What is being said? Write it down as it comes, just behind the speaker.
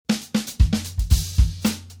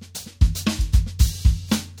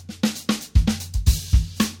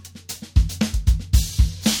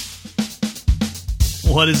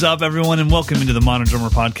What is up, everyone, and welcome into the Modern Drummer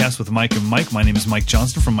Podcast with Mike and Mike. My name is Mike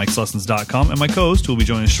Johnston from Mike'sLessons.com, and my co-host, who will be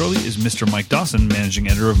joining us shortly, is Mr. Mike Dawson, managing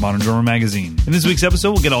editor of Modern Drummer Magazine. In this week's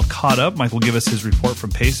episode, we'll get all caught up. Mike will give us his report from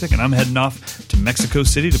PASIC, and I'm heading off to Mexico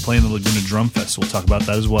City to play in the Laguna Drum Fest, so we'll talk about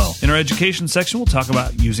that as well. In our education section, we'll talk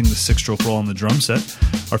about using the six-stroke roll on the drum set.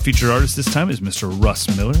 Our featured artist this time is Mr.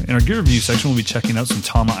 Russ Miller. In our gear review section, we'll be checking out some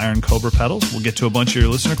Tama Iron Cobra pedals. We'll get to a bunch of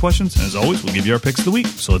your listener questions, and as always, we'll give you our picks of the week.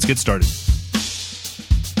 So let's get started.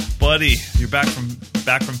 Buddy, you're back from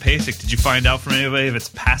PASIC. Did you find out from anybody if it's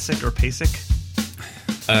PASIC or PASIC?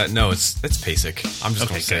 No, it's PASIC. I'm just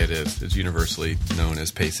going to say it is. It's universally known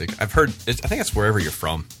as PASIC. I've heard. I think it's wherever you're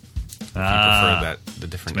from. If you prefer the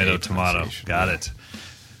different tomato. Got it.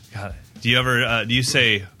 Do you ever do you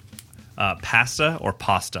say pasta or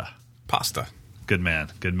pasta? Pasta. Good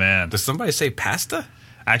man. Good man. Does somebody say pasta?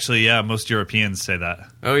 Actually, yeah. Most Europeans say that.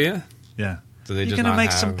 Oh yeah. Yeah. So they You're just gonna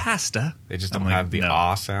make some pasta. They just don't have the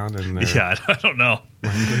ah sound in there. Yeah, I don't know.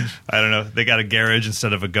 Language. I don't know. They got a garage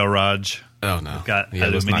instead of a garage. Oh no. They've got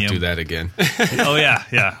aluminum. Let's not do that again. Oh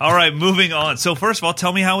yeah. All right, moving on. So first of all,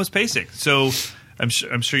 tell me how was PASIC. So I'm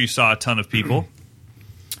sure you saw a ton of people.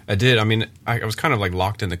 I did. I mean, I was kind of like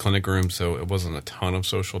locked in the clinic room, so it wasn't a ton of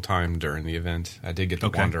social time during the event. I did get to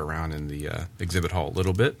wander around in the exhibit hall a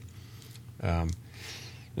little bit.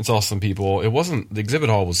 And saw some people. The exhibit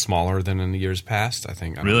hall was smaller than in the years past. I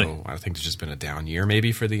think there's just been a down year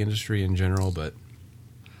maybe for the industry in general, but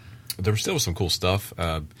there was still some cool stuff.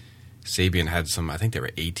 Sabian had some, I think they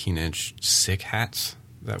were 18-inch sick hats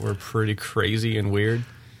that were pretty crazy and weird.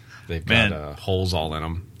 They've got holes all in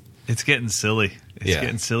them. It's getting silly. It's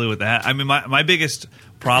getting silly with that. I mean, my biggest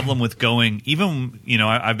problem with going, even,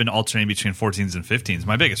 I've been alternating between 14s and 15s.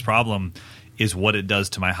 My biggest problem is what it does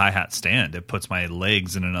to my hi-hat stand. It puts my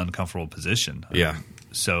legs in an uncomfortable position.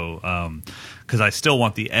 So, because I still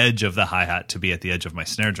want the edge of the hi-hat to be at the edge of my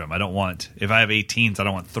snare drum. If I have 18s, I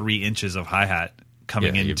don't want 3 inches of hi-hat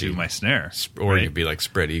coming into my snare. Or you'd be like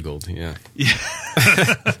spread-eagled, yeah.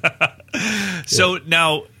 So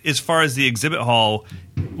now, as far as the exhibit hall,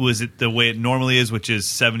 was it the way it normally is, which is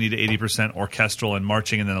 70 to 80% orchestral and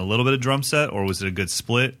marching and then a little bit of drum set, or was it a good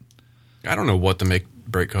split? I don't know what the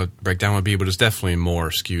breakdown would be, but it's definitely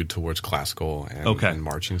more skewed towards classical and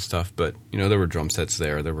marching stuff. But, there were drum sets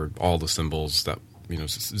there. There were all the cymbals that,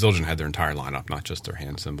 Zildjian had their entire lineup, not just their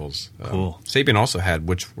hand cymbals. Cool. Sabian also had,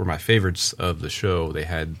 which were my favorites of the show, they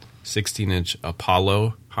had 16-inch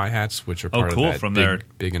Apollo hi-hats, which are part of that from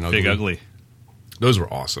big and ugly. Big Ugly. Those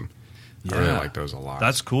were awesome. Yeah. I really like those a lot.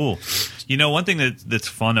 That's cool. One thing that's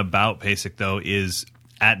fun about PASIC, though, is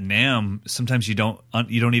at NAMM, sometimes you don't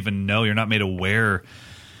even know, you're not made aware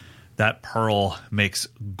that Pearl makes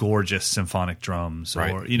gorgeous symphonic drums.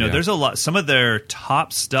 Right. Or, there's a lot. Some of their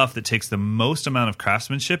top stuff that takes the most amount of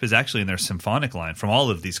craftsmanship is actually in their symphonic line from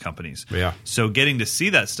all of these companies. Yeah. So getting to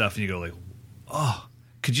see that stuff and you go like, oh,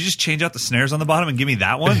 could you just change out the snares on the bottom and give me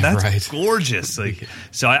that one? That's gorgeous.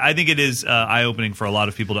 So I think it is eye-opening for a lot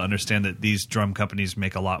of people to understand that these drum companies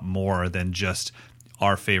make a lot more than just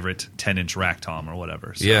our favorite 10-inch rack tom or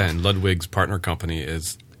whatever. So. Yeah, and Ludwig's partner company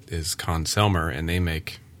is Con Selmer, and they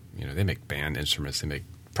make band instruments. They make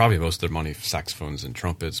probably most of their money saxophones and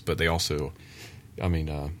trumpets, but they also,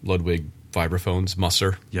 Ludwig vibraphones,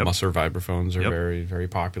 Musser vibraphones are very, very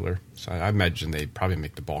popular. So I imagine they probably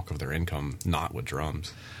make the bulk of their income not with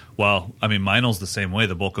drums. Well, Meinl's the same way.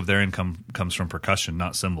 The bulk of their income comes from percussion,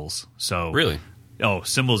 not cymbals. So really,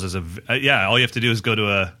 cymbals is all you have to do is go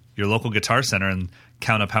to your local guitar center and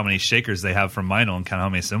count up how many shakers they have from Meinl and count how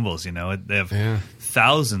many cymbals. They have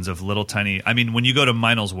thousands of little tiny. When you go to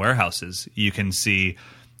Meinl's warehouses, you can see.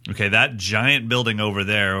 Okay, that giant building over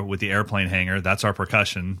there with the airplane hangar, that's our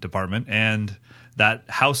percussion department, and that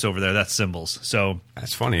house over there, that's cymbals. So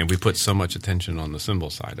that's funny, and we put so much attention on the cymbal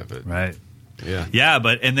side of it. Right. Yeah. Yeah,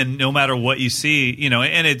 and then no matter what you see,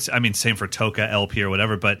 and it's, same for Toka, LP, or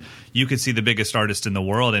whatever, but you could see the biggest artist in the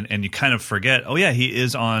world, and you kind of forget, he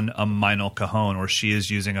is on a Meinl cajon, or she is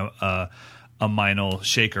using a Meinl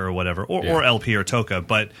shaker or whatever, or LP or Toka,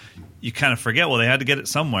 but you kind of forget, they had to get it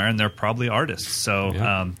somewhere, and they're probably artists. So,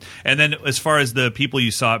 and then as far as the people you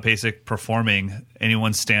saw at PASIC performing,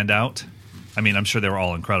 anyone stand out? I'm sure they were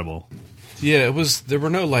all incredible. Yeah, there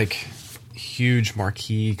were no huge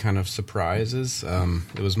marquee kind of surprises.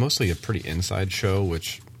 It was mostly a pretty inside show,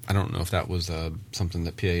 which I don't know if that was something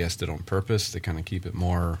that PAS did on purpose to kind of keep it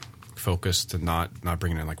more focused and not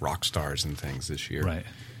bringing in rock stars and things this year. Right.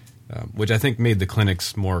 Which I think made the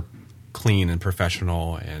clinics more clean and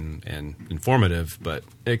professional and informative, but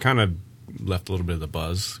it kind of left a little bit of the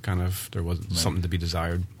buzz. There was something to be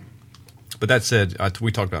desired. But that said,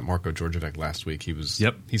 we talked about Marko Djordjevic last week.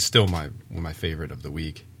 He's still one of my favorite of the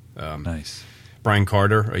week. Nice. Brian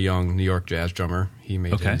Carter, a young New York jazz drummer, he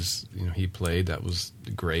made his. He played. That was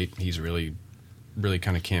great. He's really, really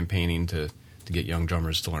kind of campaigning to get young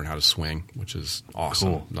drummers to learn how to swing, which is awesome.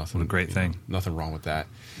 Cool. What a great thing. Nothing wrong with that.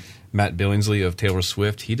 Matt Billingsley of Taylor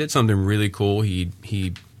Swift, he did something really cool.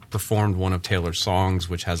 He performed one of Taylor's songs,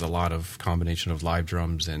 which has a lot of combination of live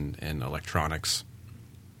drums and electronics.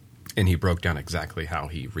 And he broke down exactly how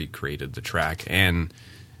he recreated the track and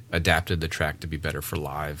adapted the track to be better for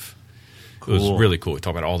live. Cool. It was really cool. He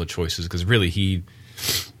talked about all the choices because really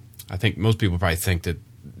I think most people probably think that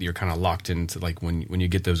you're kind of locked into like when you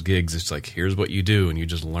get those gigs, it's like here's what you do and you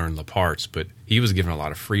just learn the parts. But he was given a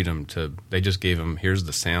lot of freedom they just gave him here's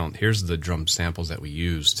the sound, here's the drum samples that we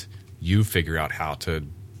used. You figure out how to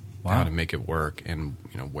make it work and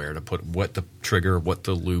where to put what the trigger, what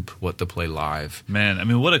the loop, what to play live. Man, I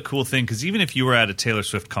mean, what a cool thing, because even if you were at a Taylor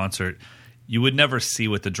Swift concert, you would never see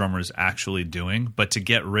what the drummer is actually doing. But to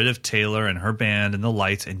get rid of Taylor and her band and the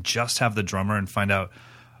lights and just have the drummer and find out,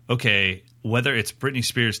 okay, whether it's Britney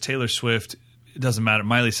Spears, Taylor Swift, it doesn't matter,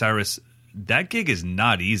 Miley Cyrus, that gig is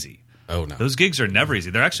not easy. Oh, no. Those gigs are never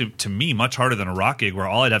easy. They're actually, to me, much harder than a rock gig where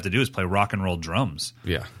all I'd have to do is play rock and roll drums.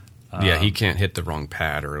 Yeah. He can't hit the wrong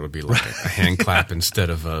pad or it'll be like a hand clap instead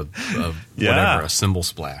of a cymbal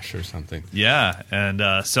splash or something. Yeah,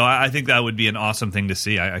 and so I think that would be an awesome thing to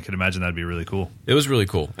see. I could imagine that would be really cool. It was really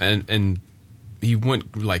cool. And he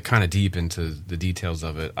went like kind of deep into the details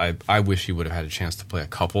of it. I wish he would have had a chance to play a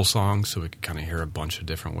couple songs so we could kind of hear a bunch of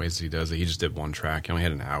different ways he does it. He just did one track. He only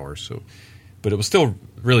had an hour. But it was still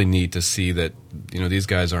really neat to see that, these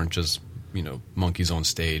guys aren't just monkeys on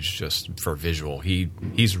stage just for visual.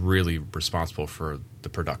 He's really responsible for the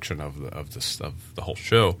production of the whole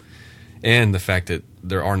show, and the fact that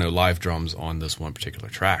there are no live drums on this one particular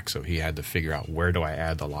track. So he had to figure out where do I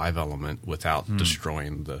add the live element without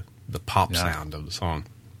destroying the pop sound of the song.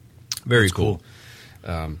 Very cool.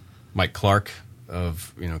 Mike Clark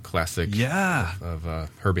of classic of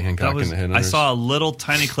Herbie Hancock and the Headhunters. I saw a little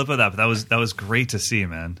tiny clip of that, but that was great to see,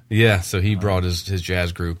 man. Yeah, so he brought his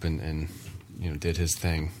jazz group and did his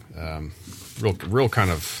thing. Real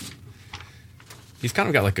kind of. He's kind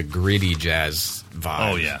of got like a gritty jazz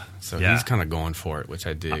vibe. Oh yeah, so he's kind of going for it, which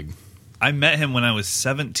I dig. I met him when I was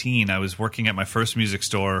 17. I was working at my first music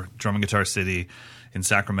store, Drum and Guitar City, in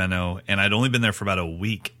Sacramento, and I'd only been there for about a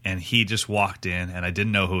week, and he just walked in, and I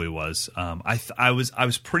didn't know who he was. I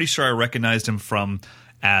was pretty sure I recognized him from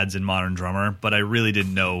ads in Modern Drummer, but I really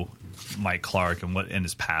didn't know Mike Clark and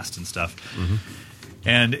his past and stuff. Mm-hmm.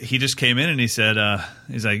 And he just came in and he said,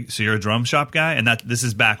 he's like, so you're a drum shop guy? And this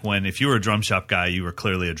is back when if you were a drum shop guy, you were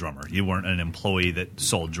clearly a drummer. You weren't an employee that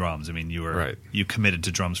sold drums. I mean, you committed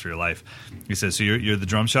to drums for your life. He said, so you're the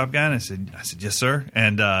drum shop guy? And I said, yes, sir.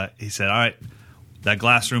 And he said, all right, that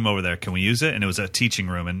glass room over there, can we use it? And it was a teaching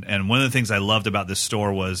room. And one of the things I loved about this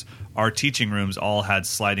store was our teaching rooms all had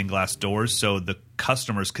sliding glass doors, so the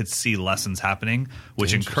customers could see lessons happening,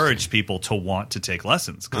 which encouraged people to want to take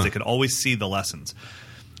lessons because they could always see the lessons.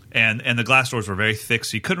 And the glass doors were very thick,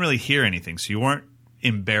 so you couldn't really hear anything. So you weren't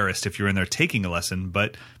embarrassed if you were in there taking a lesson,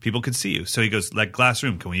 but people could see you. So he goes, that glass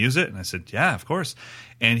room, can we use it? And I said, yeah, of course.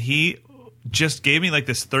 And he just gave me like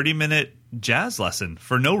this 30-minute jazz lesson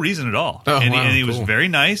for no reason at all. Oh, and, wow, he cool. was very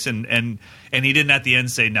nice, and he didn't at the end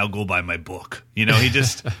say, now go buy my book. He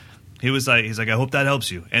just he's like, I hope that helps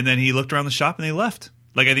you. And then he looked around the shop and he left.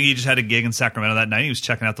 Like, I think he just had a gig in Sacramento that night. He was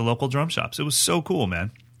checking out the local drum shops. It was so cool,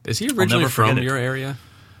 man. Is he originally from your area?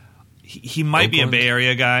 He might Oakland? Be a Bay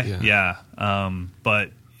Area guy. Yeah.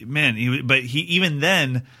 But man, he even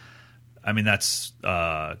then, I mean, that's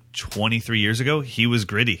 23 years ago. He was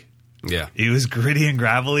gritty. Yeah, he was gritty and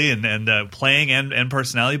gravelly and playing and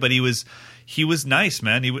personality. But he was nice,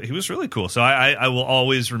 man. He was really cool. So I will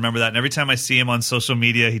always remember that. And every time I see him on social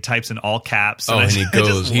media, he types in all caps. And he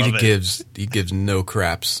gives no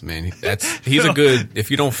craps, man. He's a good. If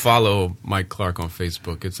you don't follow Mike Clark on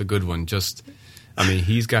Facebook, it's a good one.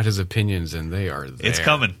 He's got his opinions, and they are there. It's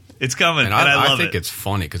coming. And I think it's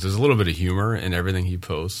funny because there's a little bit of humor in everything he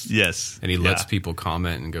posts. Yes, and he lets people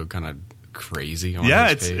comment and go kind of crazy on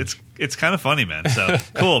his page. It's kind of funny, man. So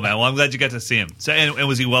cool, man. Well, I'm glad you got to see him. So, and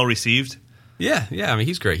was he well received? Yeah. I mean,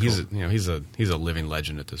 he's great. Cool. He's a living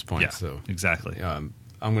legend at this point. Yeah, so exactly. I'm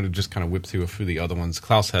going to just kind of whip through a few of the other ones.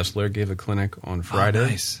 Klaus Hessler gave a clinic on Friday. Oh,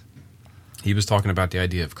 nice. He was talking about the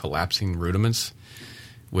idea of collapsing rudiments,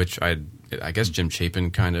 which I guess Jim Chapin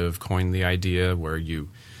kind of coined the idea, where you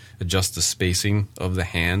adjust the spacing of the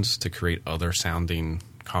hands to create other sounding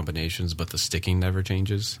combinations, but the sticking never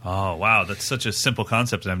changes. Oh, wow. That's such a simple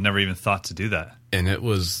concept, and I've never even thought to do that. And it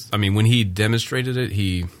was, I mean, when he demonstrated it,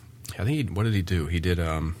 what did he do? He did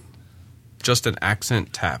just an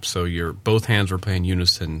accent tap. So both hands were playing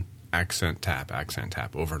unison, accent tap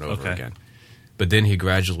over and over again. But then he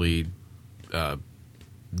gradually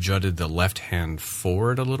jutted the left hand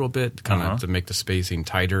forward a little bit, kind of to make the spacing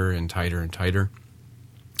tighter and tighter and tighter.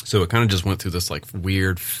 So it kind of just went through this like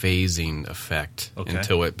weird phasing effect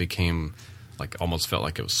until it became like almost felt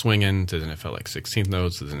like it was swinging, to then it felt like 16th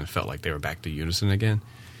notes, and then it felt like they were back to unison again.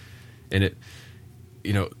 And it,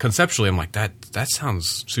 conceptually, I'm like, that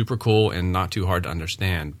sounds super cool and not too hard to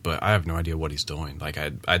understand, but I have no idea what he's doing. Like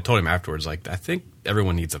I told him afterwards, like, I think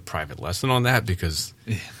everyone needs a private lesson on that, because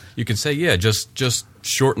you can say, just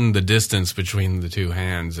shorten the distance between the two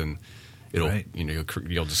hands and it'll,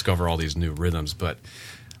 you'll discover all these new rhythms. But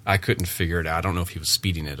I couldn't figure it out. I don't know if he was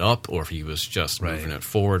speeding it up or if he was just moving it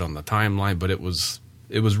forward on the timeline, but it was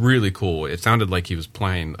really cool. It sounded like he was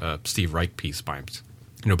playing a Steve Reich piece by himself.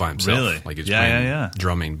 By himself. Really? Like he was playing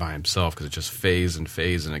drumming by himself, because it just phased and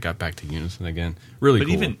phased and it got back to unison again. Really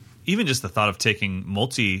cool. But even just the thought of taking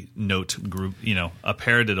multi-note group, a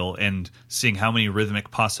paradiddle, and seeing how many rhythmic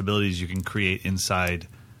possibilities you can create inside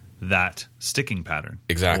that sticking pattern.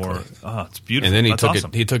 Exactly. It's beautiful. And then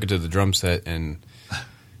he took it to the drum set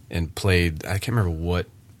and played, I can't remember what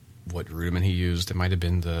rudiment he used. It might have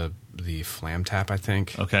been the flam tap, I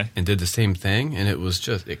think. Okay. And did the same thing, and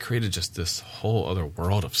it created just this whole other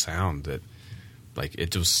world of sound that, like,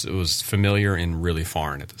 it was familiar and really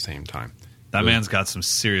foreign at the same time. That man's got some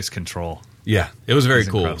serious control. Yeah, it was very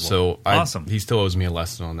cool. Incredible. So awesome. He still owes me a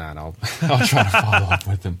lesson on that. I'll try to follow up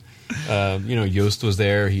with him. Yost was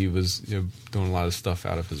there. He was doing a lot of stuff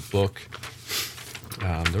out of his book.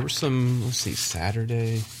 There were some,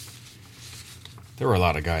 Saturday. There were a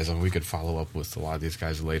lot of guys, and we could follow up with a lot of these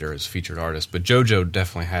guys later as featured artists. But JoJo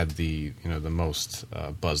definitely had the most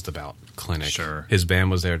buzzed about clinic. Sure. His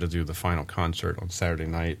band was there to do the final concert on Saturday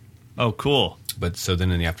night. Oh, cool. But so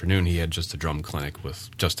then in the afternoon, he had just a drum clinic with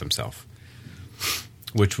just himself,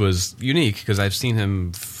 which was unique because I've seen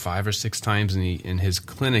him 5 or 6 times in his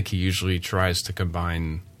clinic. He usually tries to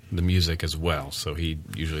combine the music as well. So he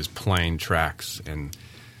usually is playing tracks and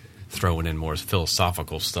throwing in more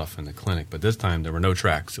philosophical stuff in the clinic. But this time there were no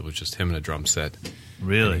tracks. It was just him and a drum set.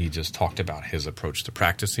 Really? And he just talked about his approach to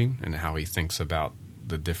practicing and how he thinks about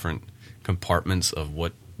the different compartments of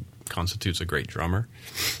what constitutes a great drummer.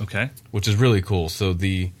 Okay. Which is really cool. So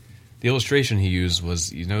the illustration he used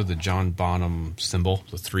was, the John Bonham symbol,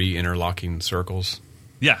 the 3 interlocking circles.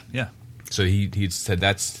 Yeah. So he said,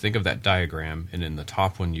 think of that diagram, and in the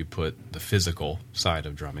top one you put the physical side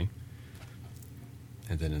of drumming.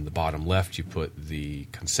 And then in the bottom left, you put the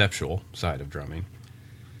conceptual side of drumming.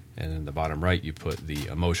 And in the bottom right, you put the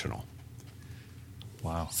emotional.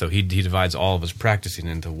 Wow. So he divides all of his practicing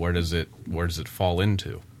into where does it fall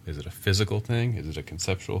into? Is it a physical thing? Is it a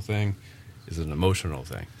conceptual thing? Is it an emotional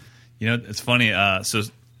thing? It's funny. So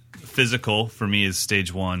physical for me is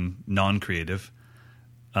stage 1, non-creative.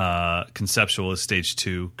 Conceptual is stage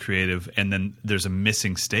 2, creative. And then there's a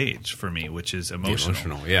missing stage for me, which is emotional. The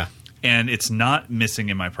emotional, yeah. And it's not missing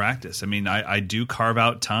in my practice. I mean, I do carve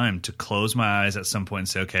out time to close my eyes at some point and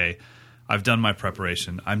say, okay, I've done my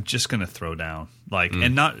preparation. I'm just going to throw down.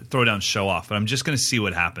 And not throw down show off, but I'm just going to see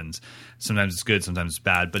what happens. Sometimes it's good, sometimes it's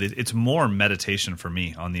bad. But it's more meditation for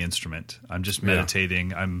me on the instrument. I'm just meditating.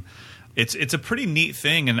 Yeah. It's a pretty neat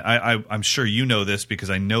thing, and I'm sure you know this because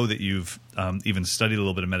I know that you've even studied a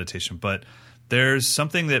little bit of meditation. But there's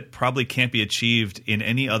something that probably can't be achieved in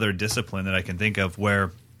any other discipline that I can think of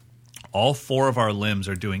where all 4 of our limbs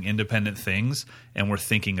are doing independent things, and we're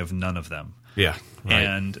thinking of none of them. Yeah. Right.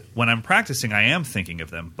 And when I'm practicing, I am thinking of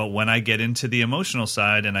them. But when I get into the emotional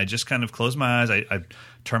side and I just kind of close my eyes, I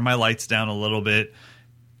turn my lights down a little bit,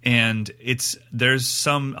 and there's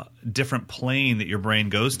some different plane that your brain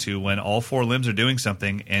goes to when all 4 limbs are doing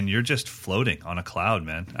something and you're just floating on a cloud,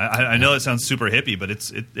 man. I know it sounds super hippie, but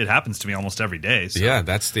it happens to me almost every day. So. Yeah,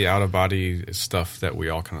 that's the out-of-body stuff that we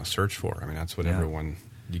all kind of search for. I mean, that's what everyone...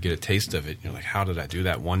 You get a taste of it. You're like, how did I do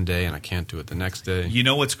that one day and I can't do it the next day? You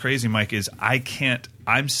know what's crazy, Mike, is I can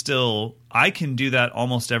do that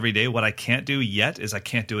almost every day. What I can't do yet is I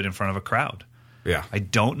can't do it in front of a crowd. Yeah. I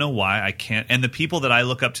don't know why I can't. And the people that I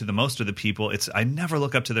look up to the most are the people, I never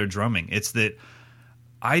look up to their drumming. It's that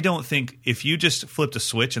I don't think if you just flipped a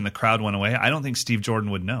switch and the crowd went away, I don't think Steve Jordan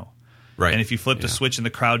would know. Right. And if you flipped a switch and the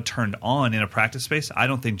crowd turned on in a practice space, I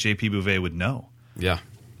don't think JP Bouvet would know. Yeah.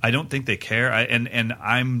 I don't think they care. And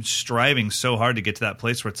I'm striving so hard to get to that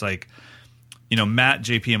place where it's like, Matt,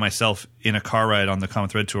 JP, and myself in a car ride on the Common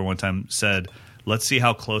Thread tour one time said, let's see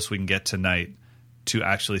how close we can get tonight to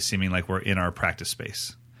actually seeming like we're in our practice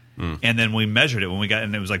space. And then we measured it when we got,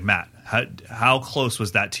 and it was like, Matt, how close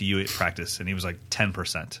was that to you at practice? And he was like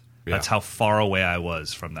 10%. That's how far away I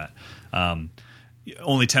was from that.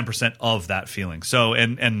 Only 10% of that feeling. So,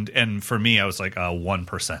 and for me, I was like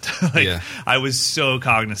 1%. I was so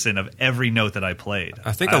cognizant of every note that I played.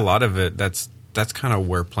 I think a lot of it, that's kind of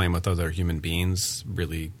where playing with other human beings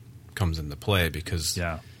really comes into play, because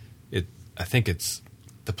I think it's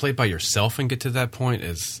to play by yourself and get to that point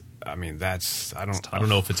is, I mean, I don't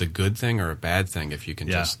know if it's a good thing or a bad thing if you can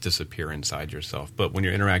just disappear inside yourself. But when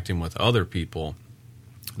you're interacting with other people,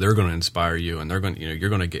 they're going to inspire you, and you're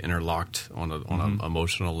going to get interlocked on an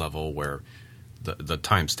emotional level where the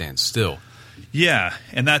time stands still. Yeah,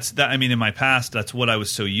 and that's that. I mean, in my past, that's what I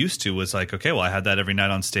was so used to, was like, okay, well, I had that every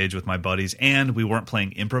night on stage with my buddies, and we weren't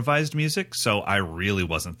playing improvised music, so I really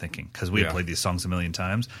wasn't thinking, because we had played these songs a million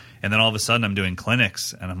times. And then all of a sudden, I'm doing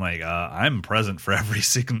clinics, and I'm like, I'm present for every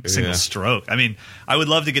single stroke. I mean, I would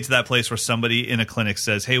love to get to that place where somebody in a clinic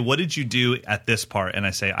says, hey, what did you do at this part? And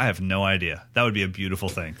I say, I have no idea. That would be a beautiful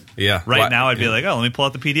thing. Yeah. Right now, I'd be like, oh, let me pull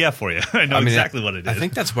out the PDF for you. I know exactly what it is. I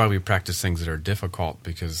think that's why we practice things that are difficult,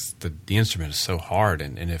 because the instrument is so hard.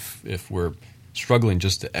 And if we're struggling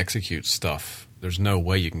just to execute stuff, there's no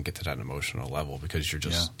way you can get to that emotional level, because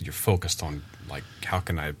you're focused on, like, how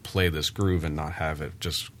can I play this groove and not have it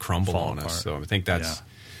just crumble on us. So I think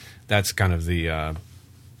that's kind of the I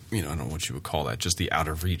don't know what you would call that, just the out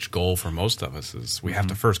of reach goal for most of us, is we have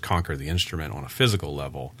to first conquer the instrument on a physical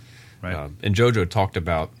level. Right. And JoJo talked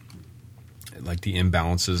about, like, the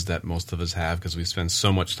imbalances that most of us have because we spend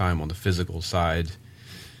so much time on the physical side.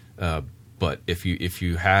 But if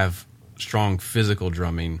you have strong physical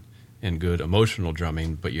drumming and good emotional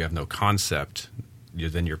drumming, but you have no concept,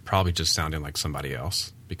 then you're probably just sounding like somebody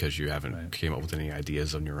else, because you haven't came up with any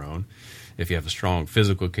ideas on your own. If you have strong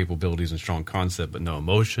physical capabilities and strong concept but no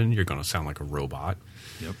emotion, you're going to sound like a robot.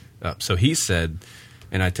 Yep. So he said,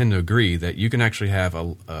 and I tend to agree, that you can actually have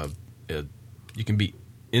you can be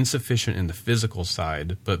insufficient in the physical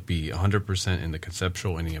side but be 100% in the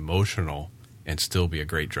conceptual and the emotional and still be a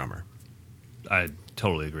great drummer. I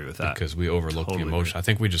totally agree with that. Because we overlook the emotion. I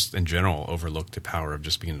think we just, in general, overlook the power of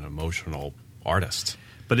just being an emotional artist.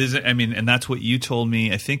 But is it? I mean, and that's what you told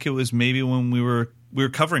me. I think it was maybe when we were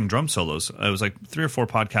covering drum solos. It was like 3 or 4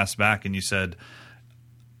 podcasts back, and you said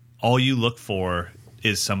all you look for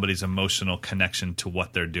is somebody's emotional connection to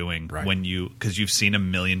what they're doing because you've seen a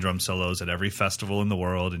million drum solos at every festival in the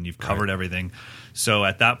world, and you've covered everything. So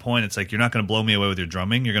at that point, it's like, you're not going to blow me away with your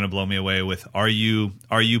drumming. You're going to blow me away with, are you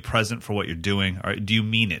present for what you're doing? Do you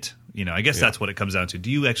mean it? I guess that's what it comes down to. Do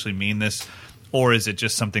you actually mean this? Or is it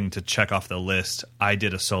just something to check off the list? I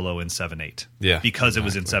did a solo in 7/8. Yeah. Because it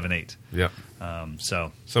was in 7/8. Yeah.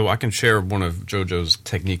 So I can share one of JoJo's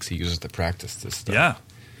techniques he uses to practice this stuff. Yeah.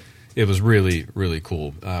 It was really, really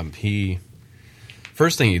cool.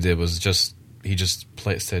 First thing he did was he just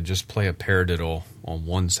play a paradiddle on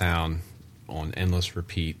one sound on endless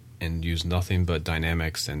repeat and use nothing but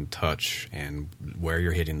dynamics and touch and where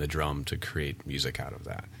you're hitting the drum to create music out of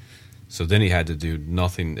that. So then he had to do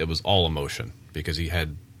nothing. It was all emotion, because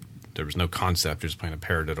there was no concept. You're just playing a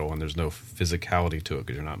paradiddle, and there's no physicality to it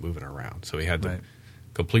because you're not moving around. So he had to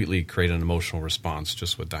completely create an emotional response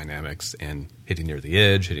just with dynamics and hitting near the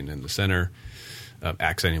edge, hitting in the center,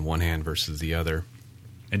 accenting one hand versus the other.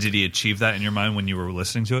 And did he achieve that in your mind when you were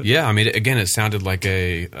listening to it? Yeah, I mean, again, it sounded like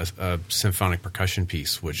a symphonic percussion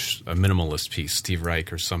piece, which a minimalist piece, Steve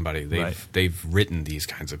Reich or somebody, they've written these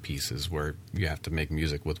kinds of pieces where you have to make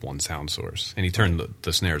music with one sound source. And he turned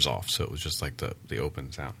the snares off, so it was just like the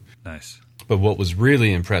open sound. Nice. But what was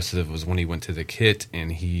really impressive was when he went to the kit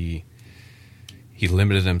and he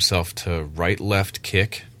limited himself to right-left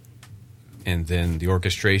kick, and then the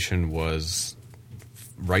orchestration was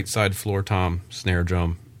right side floor tom, snare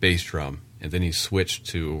drum, bass drum, and then he switched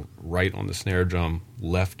to right on the snare drum,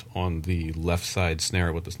 left on the left side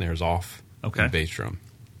snare with the snares off, and bass drum.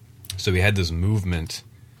 So he had this movement,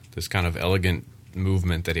 this kind of elegant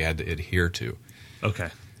movement that he had to adhere to. Okay.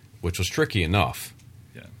 Which was tricky enough.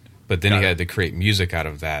 Yeah. But then he had to create music out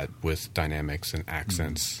of that with dynamics and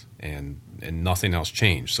accents, and nothing else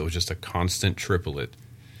changed. So it was just a constant triplet.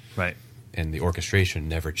 Right. And the orchestration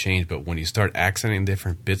never changed. But when you start accenting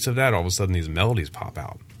different bits of that, all of a sudden these melodies pop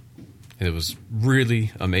out. And it was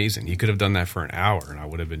really amazing. He could have done that for an hour, and I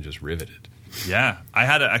would have been just riveted. Yeah. I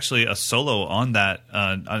had actually a solo on that.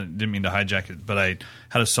 I didn't mean to hijack it, but I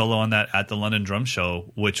had a solo on that at the London Drum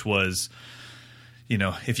Show, which was...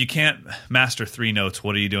 if you can't master 3 notes,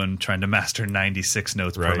 what are you doing trying to master 96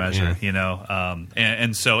 notes per measure? Yeah.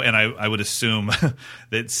 And I would assume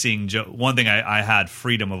that seeing Joe, one thing I had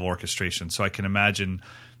freedom of orchestration, so I can imagine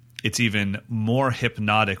it's even more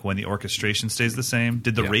hypnotic when the orchestration stays the same.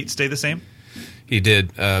 Did the rate stay the same? He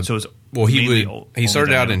did. So it's he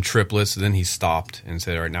started out in triplets, then he stopped and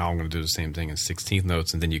said, all right, now I'm going to do the same thing in 16th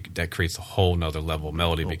notes, and then that creates a whole nother level of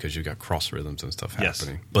melody because you've got cross rhythms and stuff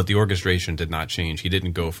happening. But the orchestration did not change. He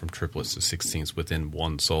didn't go from triplets to 16ths within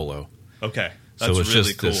one solo. Okay. That's so it's really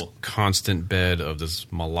just cool. This constant bed of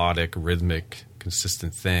this melodic, rhythmic,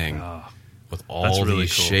 consistent thing with all really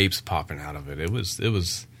these cool. shapes popping out of it. It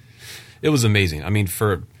was amazing. I mean,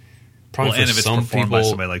 probably and for if it's some performed people, by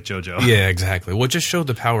somebody like JoJo. Yeah, exactly. Well, it just showed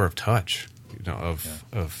the power of touch,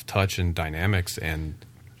 of touch and dynamics, and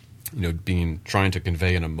trying to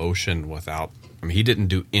convey an emotion without. I mean, he didn't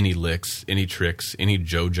do any licks, any tricks, any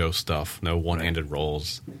JoJo stuff. No one-handed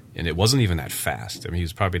rolls, and it wasn't even that fast. I mean, he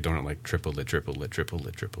was probably doing it like triplet, triplet,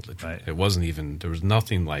 triplet, triplet. Right. It wasn't even. There was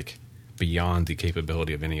nothing like beyond the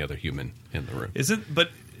capability of any other human in the room. But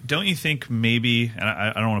don't you think maybe, and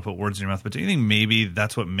I don't want to put words in your mouth, but don't you think maybe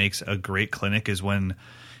that's what makes a great clinic is when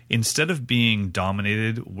instead of being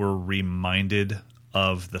dominated, we're reminded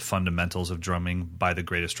of the fundamentals of drumming by the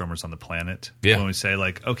greatest drummers on the planet? Yeah. When we say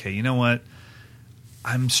like, okay, you know what?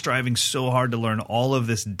 I'm striving so hard to learn all of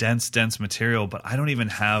this dense material, but I don't even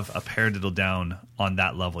have a paradiddle down on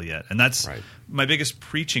that level yet. And that's my biggest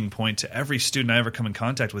preaching point to every student I ever come in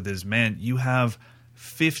contact with is, man, you have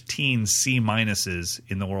 15 C minuses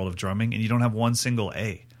in the world of drumming, and you don't have one single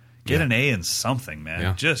A. Get an A in something, man.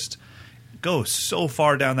 Yeah. Just go so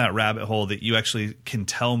far down that rabbit hole that you actually can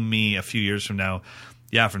tell me a few years from now,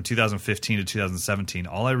 from 2015 to 2017,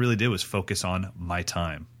 all I really did was focus on my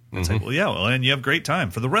time. It's like, and you have great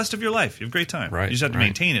time for the rest of your life. You have great time. Right, you just have to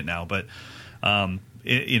maintain it now. But, and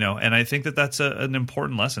I think that's an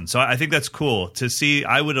important lesson. So I think that's cool to see.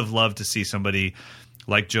 I would have loved to see somebody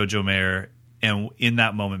like JoJo Mayer and in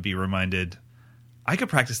that moment be reminded, I could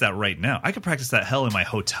practice that right now. I could practice that hell in my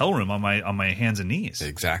hotel room on my hands and knees.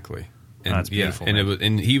 Exactly. And that's beautiful.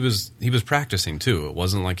 And he was practicing too. It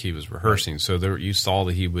wasn't like he was rehearsing. Right. So you saw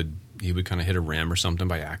that he would kind of hit a rim or something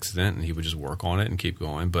by accident, and he would just work on it and keep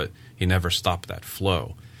going. But he never stopped that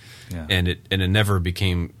flow. Yeah. And it never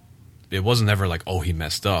became. It wasn't ever like, oh, he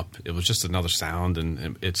messed up. It was just another sound,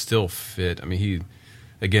 and it still fit. I mean,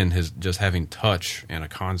 his just having touch and a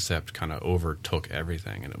concept kind of overtook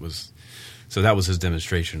everything, and it was. So that was his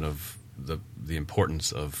demonstration of the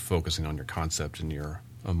importance of focusing on your concept and your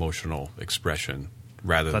emotional expression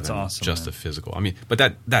rather than just the physical. I mean, but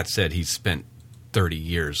that said, he spent 30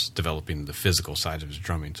 years developing the physical side of his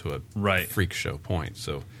drumming to a freak show point.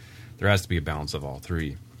 So there has to be a balance of all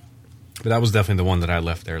three. But that was definitely the one that I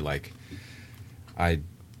left there like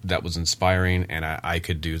that was inspiring, and I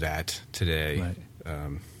could do that today. Right.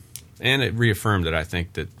 And it reaffirmed that I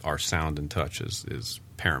think that our sound and touch is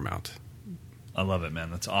paramount. I love it,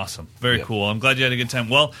 man. That's awesome. Very cool. I'm glad you had a good time.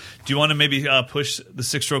 Well, do you want to maybe push the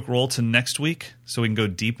 6-stroke roll to next week so we can go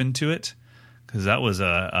deep into it? Because that was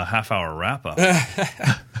a half-hour wrap-up.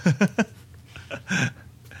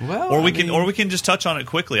 Well, or we can just touch on it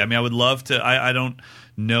quickly. I mean, I would love to. I don't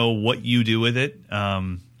know what you do with it.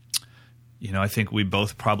 I think we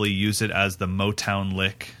both probably use it as the Motown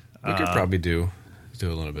lick. We could probably do a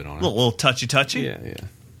little bit on it. A little touchy-touchy? Yeah.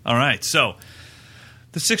 All right, so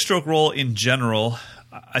the 6-stroke roll in general,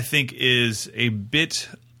 I think, is a bit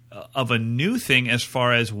of a new thing as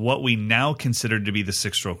far as what we now consider to be the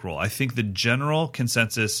 6-stroke roll. I think the general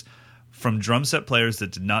consensus from drum set players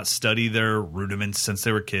that did not study their rudiments since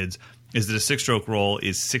they were kids is that a 6-stroke roll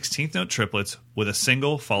is 16th note triplets with a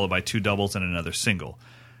single followed by 2 doubles and another single.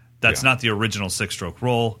 That's not the original 6-stroke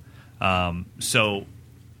roll. So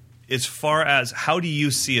as far as how do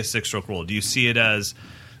you see a 6-stroke roll? Do you see it as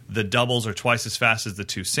the doubles are twice as fast as the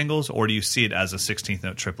 2 singles, or do you see it as a 16th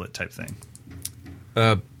note triplet type thing?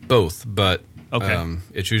 Both, but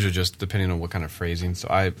it's usually just depending on what kind of phrasing.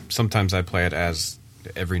 So sometimes I play it as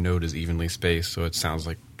every note is evenly spaced, so it sounds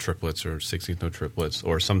like triplets or 16th note triplets,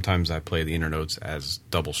 or sometimes I play the inner notes as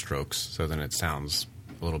double strokes, so then it sounds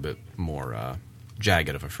a little bit more jagged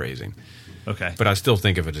of a phrasing. Okay, but I still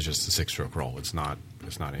think of it as just a 6-stroke roll. It's not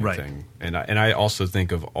anything. Right. And I also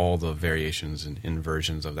think of all the variations and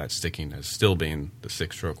inversions of that sticking as still being the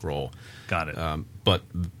 6-stroke roll. Got it. But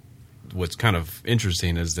what's kind of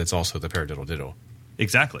interesting is that's also the paradiddle diddle.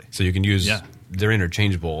 Exactly. So you can use they're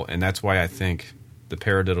interchangeable, and that's why I think the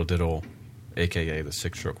paradiddle diddle, aka the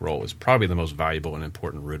 6-stroke roll, is probably the most valuable and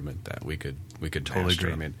important rudiment that we could totally master.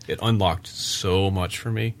 agree. I mean, it unlocked so much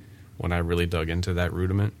for me when I really dug into that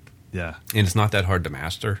rudiment. Yeah. And it's not that hard to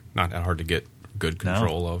master, not that hard to get good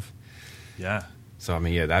control of. Yeah. So, I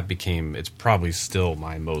mean, it's probably still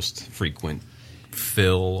my most frequent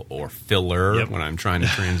fill or filler when I'm trying to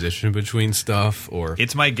transition between stuff. Or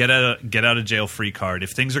it's my get out of jail free card.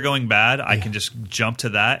 If things are going bad, I can just jump to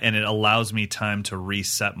that, and it allows me time to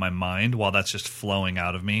reset my mind while that's just flowing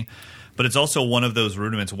out of me. But it's also one of those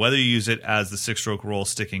rudiments, whether you use it as the 6-stroke roll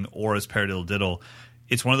sticking or as paradiddle diddle,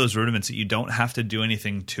 it's one of those rudiments that you don't have to do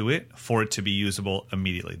anything to it for it to be usable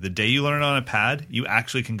immediately. The day you learn it on a pad, you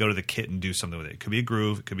actually can go to the kit and do something with it. It could be a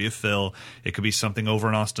groove, it could be a fill, it could be something over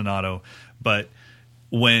an ostinato. But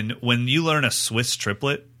when you learn a Swiss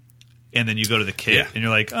triplet and then you go to the kit and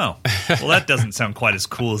you're like, oh, well, that doesn't sound quite as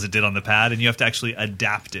cool as it did on the pad, and you have to actually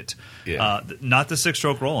adapt it. Yeah. Not the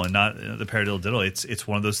 6-stroke roll and not the paradiddle diddle. It's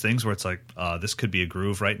one of those things where it's like, this could be a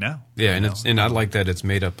groove right now. Yeah, and I like that it's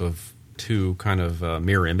made up of two kind of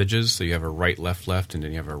mirror images. So you have a right, left, left, and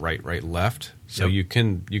then you have a right, right, left. So you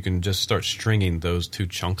can just start stringing those two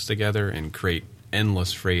chunks together and create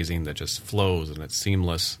endless phrasing that just flows and it's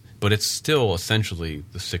seamless. But it's still essentially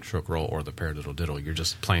the 6-stroke roll or the paradiddle diddle. You're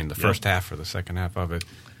just playing the first half or the second half of it.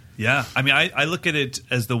 Yeah. I mean, I look at it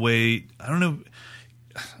as the way, I don't know,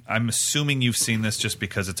 I'm assuming you've seen this just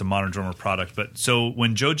because it's a Modern Drummer product. But so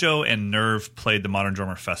when JoJo and Nerve played the Modern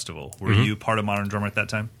Drummer Festival, were you part of Modern Drummer at that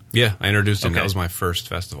time? Yeah, I introduced him. That was my first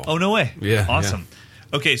festival. Oh, no way. Yeah. Awesome. Yeah.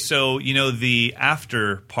 Okay, so the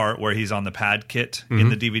after part where he's on the pad kit in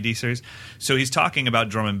the DVD series, so he's talking about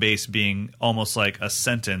drum and bass being almost like a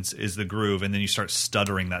sentence is the groove, and then you start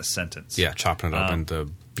stuttering that sentence. Yeah, chopping it up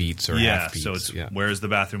into beats or half beats. So it's where's the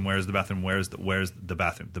bathroom, where's the bathroom, where's the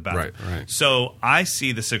bathroom, the bathroom. Right. So I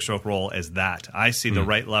see the 6-stroke roll as that. I see the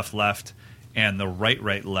right, left, left, and the right,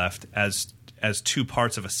 right, left as two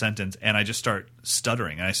parts of a sentence, and I just start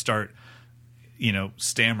stuttering, and I start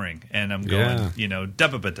stammering, and I'm going, and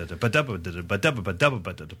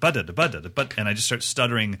I just start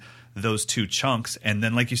stuttering those two chunks, and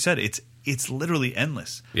then, like you said, it's literally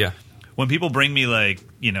endless. Yeah. When people bring me a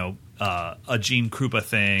Gene Krupa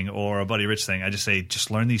thing or a Buddy Rich thing, I just say, just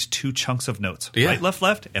learn these two chunks of notes, right, left,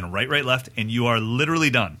 left, and right, right, left, and you are literally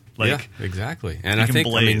done. Exactly. And I think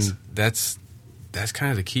that's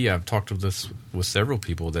kind of the key. I've talked with several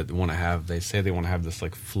people that they say they want to have this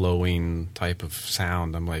like flowing type of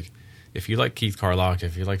sound. I'm like, if you like Keith Carlock,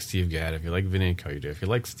 if you like Steve Gadd, if you like Vinny Coda, if you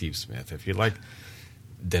like Steve Smith, if you like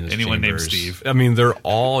Dennis anyone Chambers, named Steve, I mean, they're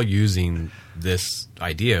all using this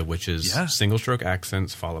idea, which is single stroke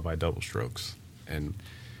accents followed by double strokes, and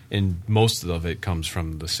most of it comes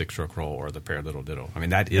from the 6-stroke roll or the paradiddle diddle. I mean,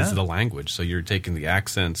 that is the language. So you're taking the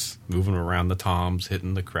accents, moving around the toms,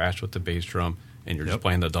 hitting the crash with the bass drum, and you're just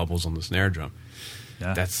playing the doubles on the snare drum.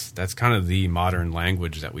 Yeah. That's kind of the modern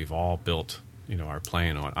language that we've all built, our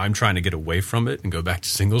playing on. I'm trying to get away from it and go back to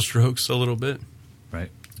single strokes a little bit. Right.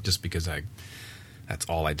 Just because that's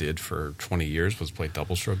all I did for 20 years was play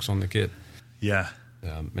double strokes on the kit. Yeah.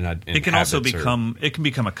 It can also become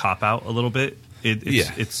a cop-out a little bit.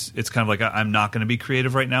 It's kind of like I'm not going to be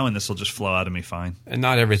creative right now, and this will just flow out of me fine. And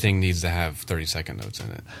not everything needs to have 30-second notes in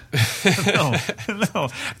it. No.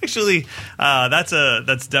 Actually,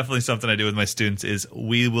 that's definitely something I do with my students. Is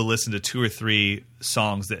we will listen to 2 or 3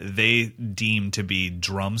 songs that they deem to be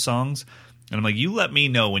drum songs, and I'm like, you let me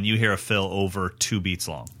know when you hear a fill over 2 beats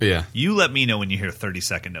long. Yeah. You let me know when you hear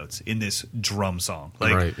 30-second notes in this drum song.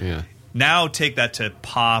 Right. Yeah. Now take that to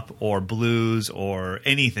pop or blues or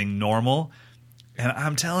anything normal. And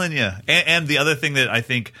I'm telling you, and the other thing that I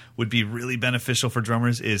think would be really beneficial for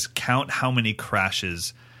drummers is count how many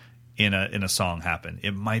crashes in a song happen.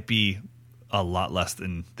 It might be a lot less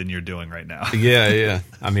than you're doing right now. Yeah.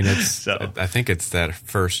 I mean, I think it's that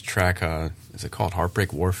first track. Is it called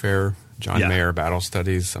Heartbreak Warfare? John Mayer Battle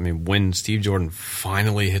Studies. I mean, when Steve Jordan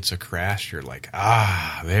finally hits a crash, you're like,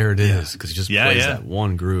 there it is, because he just plays that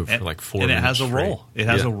one groove for like 4 minutes. And it has a roll. It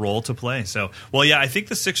has a roll to play. So, I think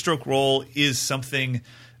the 6-stroke roll is something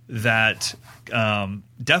that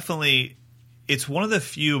definitely, it's one of the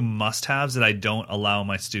few must-haves that I don't allow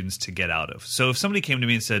my students to get out of. So if somebody came to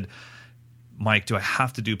me and said, Mike, do I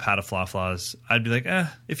have to do pataflaflas? I'd be like,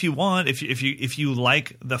 if you want, if you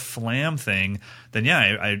like the flam thing, then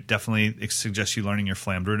I definitely suggest you learning your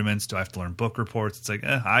flam rudiments. Do I have to learn book reports? It's like,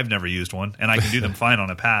 I've never used one, and I can do them fine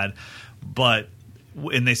on a pad. But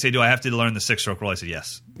when they say, do I have to learn the 6-stroke roll? I said,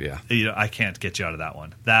 yes. Yeah. I can't get you out of that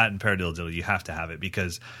one. That and paradiddle diddle, you have to have it,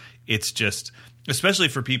 because it's just, especially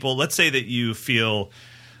for people, let's say that you feel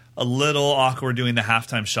a little awkward doing the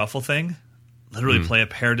halftime shuffle thing, literally play a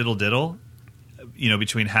paradiddle diddle,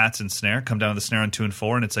 between hats and snare, come down to the snare on 2 and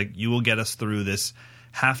 4, and it's like, you will get us through this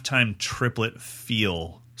halftime triplet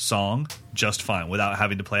feel song just fine without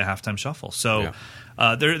having to play a halftime shuffle. So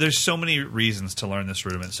there's so many reasons to learn this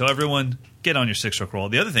rudiment. So everyone get on your 6-stroke roll.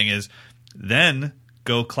 The other thing is then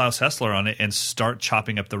go Klaus Hessler on it and start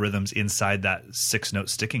chopping up the rhythms inside that 6-note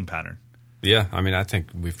sticking pattern. Yeah, I mean, I think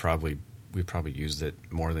we've probably used it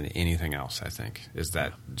more than anything else. I think is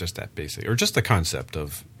that just that basic, or just the concept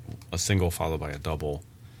of a single followed by a double.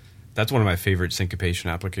 That's one of my favorite syncopation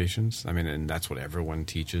applications. I mean, and that's what everyone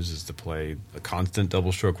teaches, is to play a constant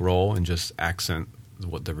double stroke roll and just accent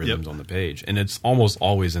what the rhythms on the page. And it's almost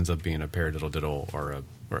always ends up being a paradiddle or a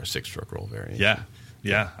 6-stroke roll variation.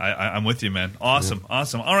 Yeah, I'm with you, man. Awesome. All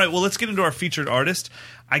right, well, let's get into our featured artist.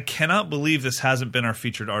 I cannot believe this hasn't been our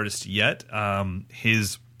featured artist yet.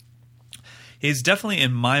 He's definitely,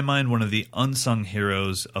 in my mind, one of the unsung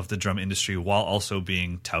heroes of the drum industry, while also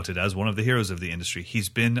being touted as one of the heroes of the industry. He's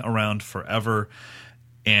been around forever,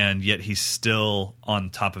 and yet he's still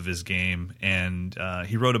on top of his game. And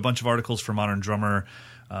he wrote a bunch of articles for Modern Drummer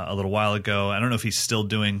a little while ago. I don't know if he's still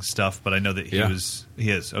doing stuff, but I know that he is.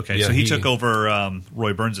 Okay, yeah, so he took over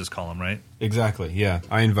Roy Burns' column, right? Exactly, yeah.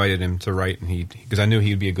 I invited him to write, and because I knew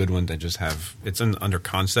he'd be a good one to just have. It's under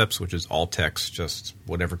concepts, which is all text, just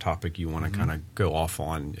whatever topic you want to kind of go off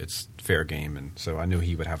on. It's fair game, and so I knew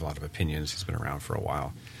he would have a lot of opinions. He's been around for a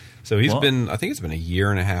while. So I think it's been a year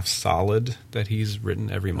and a half solid that he's written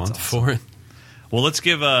every month for it. Well, let's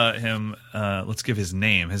give his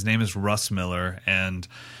name. His name is Russ Miller, and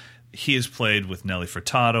he has played with Nelly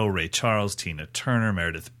Furtado, Ray Charles, Tina Turner,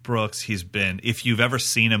 Meredith Brooks. He's been, if you've ever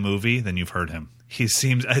seen a movie, then you've heard him.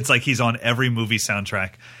 It's like he's on every movie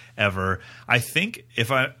soundtrack ever. I think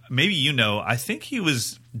I think he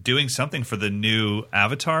was doing something for the new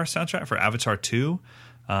Avatar soundtrack for Avatar 2.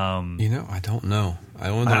 I don't know.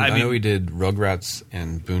 I know he did Rugrats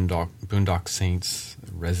and Boondock Saints,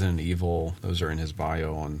 Resident Evil. Those are in his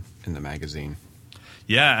bio in the magazine.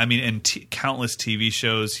 Yeah, I mean, and countless TV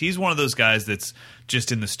shows. He's one of those guys that's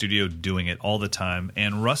just in the studio doing it all the time.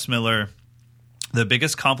 And Russ Miller, the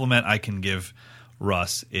biggest compliment I can give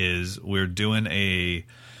Russ is we're doing the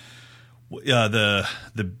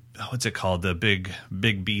what's it called, the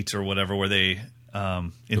big beat or whatever, where they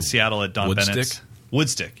in Seattle at Don Bennett's.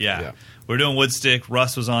 Woodstick, yeah. We're doing Woodstick.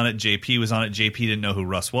 Russ was on it. JP was on it. JP didn't know who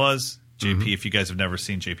Russ was. JP, if you guys have never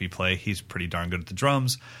seen JP play, he's pretty darn good at the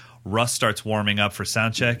drums. Russ starts warming up for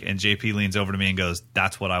sound check, and JP leans over to me and goes,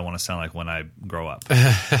 "That's what I want to sound like when I grow up."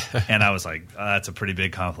 And I was like, that's a pretty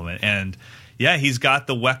big compliment. And yeah, he's got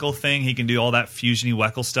the Weckl thing. He can do all that fusiony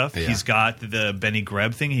Weckl stuff. Yeah. He's got the Benny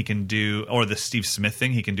Greb thing. He can do, or the Steve Smith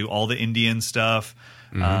thing. He can do all the Indian stuff.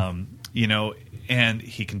 And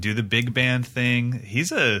he can do the big band thing.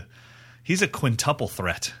 He's a quintuple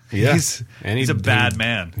threat. Yeah. He's a bad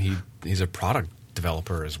man. He's a product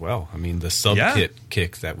developer as well. I mean, the sub-kit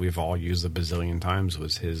kick that we've all used a bazillion times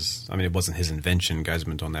was his. I mean, it wasn't his invention. Guys have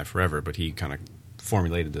been doing that forever, but he kind of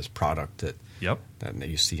formulated this product that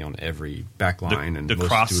you see on every backline and the most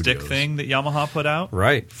cross studios. Stick thing that Yamaha put out,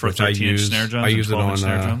 right? For 13-inch snare drums. I use it on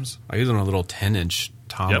snare drums. I use it on a little 10-inch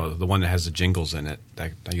Tama, the one that has the jingles in it.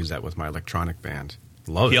 I use that with my electronic band.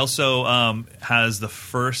 Love it. He also has the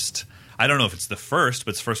first. I don't know if it's the first,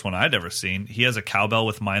 but it's the first one I'd ever seen. He has a cowbell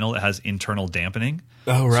with Meinl that has internal dampening.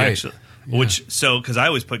 Oh, right. Because I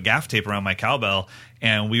always put gaff tape around my cowbell,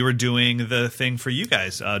 and we were doing the thing for you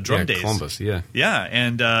guys, drum days. Columbus, yeah. Yeah,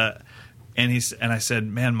 and I said,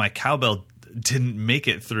 man, my cowbell didn't make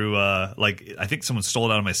it through. I think someone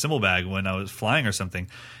stole it out of my cymbal bag when I was flying or something.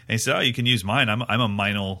 And he said, "Oh, you can use mine. I'm a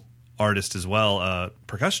Meinl artist as well,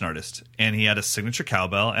 percussion artist." And he had a signature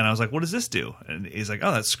cowbell, and I was like, "What does this do?" And he's like,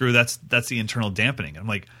 "Oh, that's the internal dampening." I'm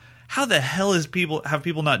like, how the hell have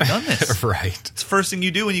people not done this? Right. It's the first thing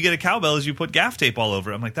you do when you get a cowbell is you put gaff tape all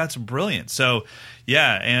over it. I'm like, that's brilliant. So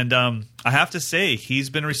yeah, and I have to say he's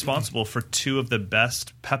been responsible for two of the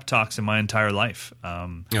best pep talks in my entire life.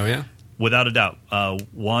 Oh yeah, without a doubt.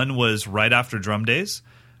 One was right after drum days.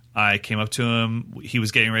 I came up to him. He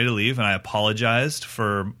was getting ready to leave, and I apologized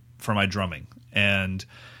for my drumming. And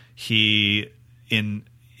it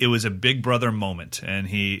was a big brother moment. And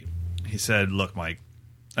he said, "Look, Mike,"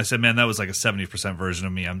 I said, "Man, that was like a 70% version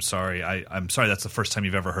of me. I'm sorry. I'm sorry that's the first time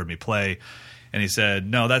you've ever heard me play." And he said,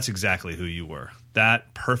 "No, that's exactly who you were.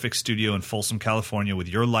 That perfect studio in Folsom, California with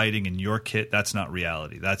your lighting and your kit, that's not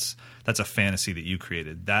reality. That's a fantasy that you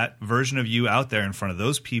created. That version of you out there in front of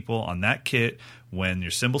those people on that kit when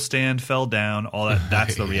your cymbal stand fell down, all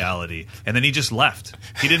that's the reality." And then he just left.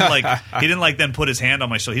 He didn't then put his hand on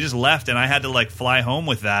my shoulder. He just left, and I had to fly home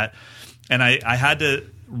with that. And I had to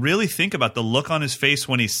really think about the look on his face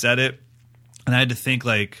when he said it. And I had to think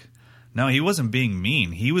No, he wasn't being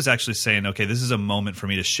mean. He was actually saying, okay, this is a moment for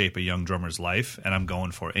me to shape a young drummer's life, and I'm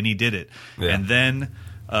going for it. And he did it. Yeah. And then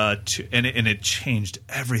it changed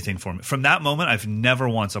everything for me. From that moment, I've never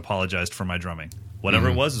once apologized for my drumming. Whatever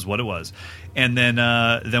it was is what it was. And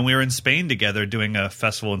then we were in Spain together doing a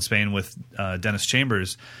festival in Spain with Dennis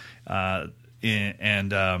Chambers.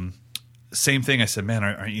 Same thing. I said, man,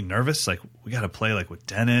 aren't you nervous? Like, we got to play like with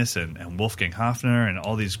Dennis and Wolfgang Hafner and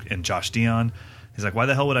all these, and Josh Dion. He's like, why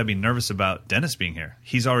the hell would I be nervous about Dennis being here?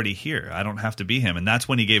 He's already here. I don't have to be him. And that's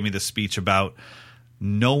when he gave me the speech about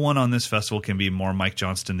no one on this festival can be more Mike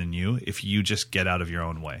Johnston than you if you just get out of your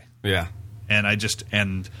own way. Yeah.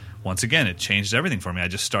 And once again, it changed everything for me. I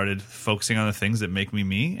just started focusing on the things that make me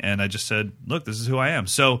me, and I just said, look, this is who I am.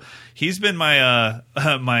 So he's been my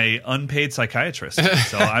my unpaid psychiatrist.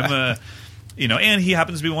 So I'm and he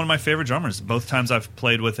happens to be one of my favorite drummers. Both times I've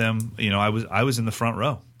played with him, I was in the front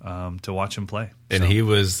row to watch him play. And he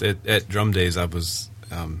was at Drum Days. I was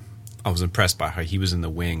impressed by how he was in the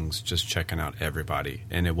wings, just checking out everybody.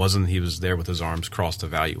 And it wasn't he was there with his arms crossed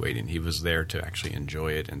evaluating. He was there to actually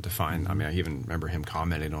enjoy it and to find. I mean, I even remember him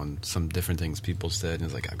commenting on some different things people said, and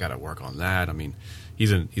he's like, "I've got to work on that." I mean,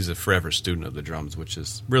 he's a forever student of the drums, which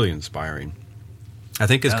is really inspiring. I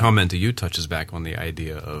think his comment to you touches back on the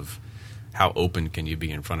idea of how open can you be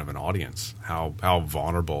in front of an audience? How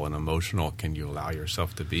vulnerable and emotional can you allow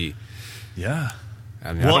yourself to be? Yeah.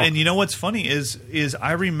 I mean, and you know what's funny is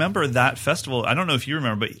I remember that festival. I don't know if you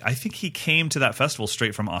remember, but I think he came to that festival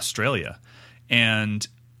straight from Australia, and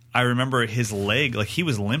I remember his leg, like he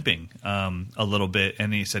was limping a little bit,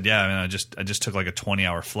 and he said, "Yeah, I mean, I just took like a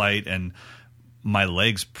 20-hour flight, and my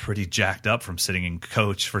leg's pretty jacked up from sitting in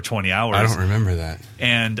coach for 20 hours." I don't remember that.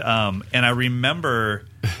 And I remember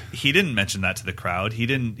he didn't mention that to the crowd. He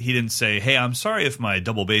didn't say, "Hey, I'm sorry if my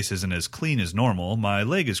double bass isn't as clean as normal. My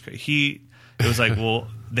leg is." It was like, well,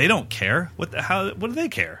 they don't care. What do they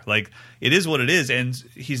care? Like, it is what it is, and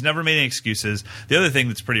he's never made any excuses. The other thing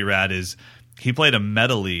that's pretty rad is he played a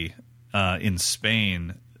medley in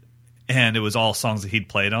Spain, and it was all songs that he'd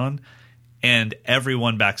played on, and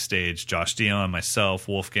everyone backstage, Josh Dion, myself,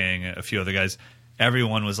 Wolfgang, a few other guys,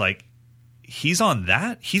 everyone was like, he's on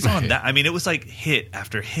that? He's on that? I mean, it was like hit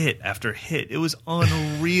after hit after hit. It was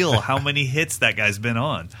unreal how many hits that guy's been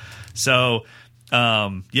on. So...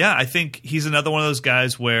 I think he's another one of those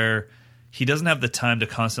guys where he doesn't have the time to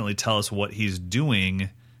constantly tell us what he's doing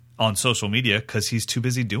on social media because he's too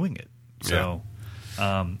busy doing it. So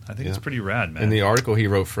I think it's pretty rad, man. And the article he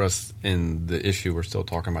wrote for us in the issue we're still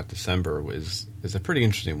talking about, December, is a pretty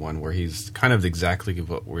interesting one where he's kind of exactly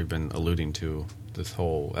what we've been alluding to this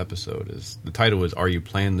whole episode. Is the title is, "Are you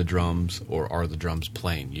playing the drums or are the drums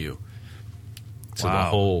playing you?" So the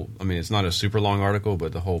whole, I mean, it's not a super long article,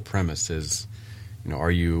 but the whole premise is,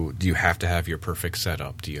 do you have to have your perfect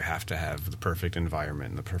setup? Do you have to have the perfect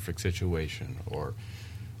environment, the perfect situation, or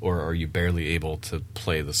are you barely able to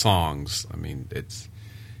play the songs? I mean, it's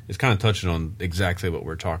kind of touching on exactly what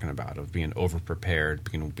we're talking about, of being over-prepared,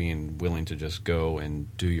 being willing to just go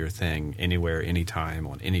and do your thing anywhere, anytime,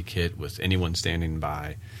 on any kit, with anyone standing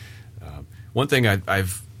by. One thing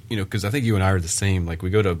I've because I think you and I are the same. Like, we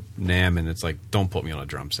go to NAMM and it's like, don't put me on a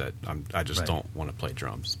drum set. I just don't want to play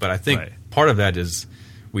drums. But I think part of that is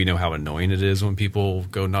we know how annoying it is when people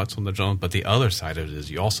go nuts on the drums. But the other side of it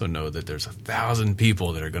is you also know that there's 1,000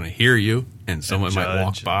 people that are going to hear you, and someone might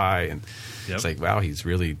walk by and it's like, wow, he's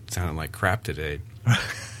really sounding like crap today.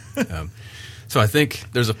 So I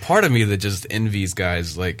think there's a part of me that just envies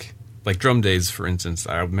guys like Drum Days, for instance.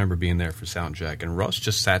 I remember being there for sound check, and Russ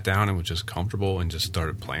just sat down and was just comfortable and just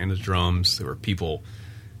started playing his drums. There were people,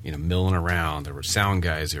 milling around. There were sound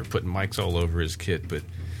guys. They were putting mics all over his kit, but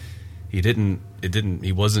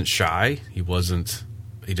he wasn't shy.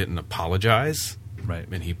 He didn't apologize. Right.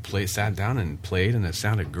 And he sat down and played, and it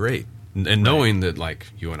sounded great. And knowing that, like,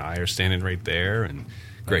 you and I are standing right there, and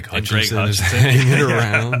Greg Hutchinson is hanging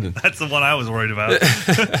around. And that's the one I was worried about.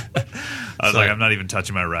 I was like, I'm not even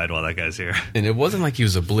touching my ride while that guy's here. And it wasn't like he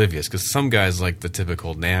was oblivious, because some guys, like the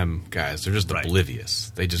typical NAMM guys, they're just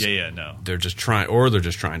oblivious. They just no. They're just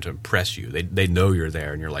trying to impress you. They know you're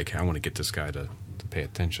there, and you're like, I want to get this guy to pay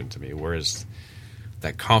attention to me. Whereas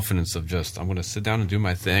that confidence of just, I'm going to sit down and do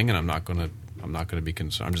my thing, and I'm not going to be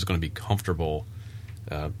concerned. I'm just going to be comfortable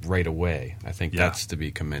right away. I think that's to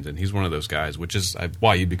be commended. He's one of those guys, which is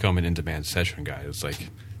why you become an in-demand session guy. It's like,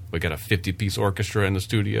 we got a 50-piece orchestra in the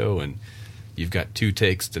studio, and you've got 2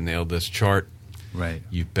 takes to nail this chart. Right.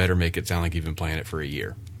 You better make it sound like you've been playing it for a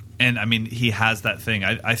year. And, I mean, he has that thing.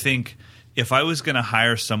 I think if I was going to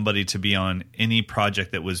hire somebody to be on any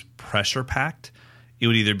project that was pressure-packed, it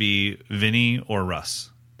would either be Vinny or Russ.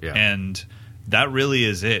 Yeah. And That really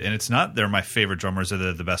is it. And it's not they're my favorite drummers or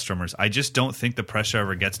they're the best drummers. I just don't think the pressure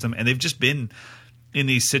ever gets them. And they've just been in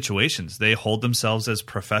these situations. They hold themselves as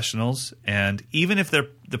professionals. And even if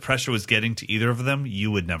the pressure was getting to either of them,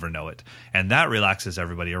 you would never know it. And that relaxes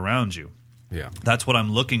everybody around you. Yeah. That's what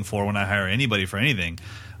I'm looking for when I hire anybody for anything.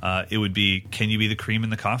 It would be, can you be the cream in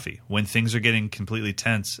the coffee? When things are getting completely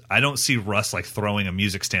tense, I don't see Russ like throwing a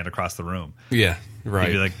music stand across the room. Yeah, right.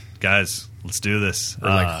 He'd be like, guys, let's do this. Or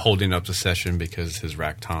like holding up the session because his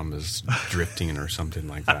rack tom is drifting or something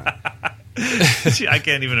like that. I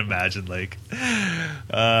can't even imagine. Like,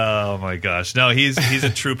 oh my gosh, no, he's a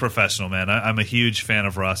true professional, man. I'm a huge fan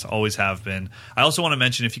of Russ, always have been. I also want to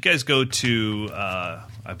mention, if you guys go to,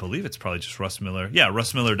 I believe it's probably just Russ Miller,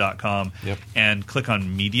 russmiller.com, yep, and click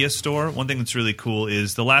on Media Store. One thing that's really cool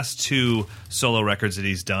is the last 2 solo records that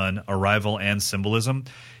he's done, Arrival and Symbolism.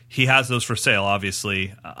 He has those for sale,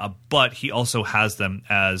 obviously, but he also has them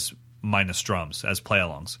as minus drums, as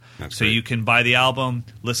play-alongs. So you can buy the album,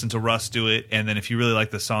 listen to Russ do it, and then if you really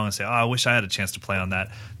like the song and say, I wish I had a chance to play on that,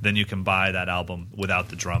 then you can buy that album without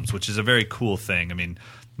the drums, which is a very cool thing. I mean,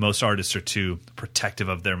 most artists are too protective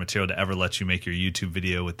of their material to ever let you make your YouTube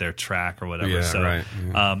video with their track or whatever. Yeah, so, right.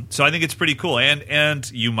 Yeah. So I think it's pretty cool.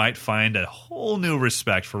 And you might find a whole new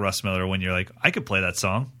respect for Russ Miller when you're like, I could play that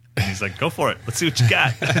song. And he's like, go for it. Let's see what you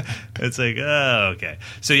got. It's like, oh, okay.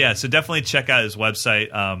 So, so definitely check out his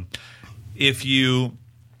website. If you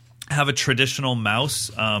have a traditional mouse,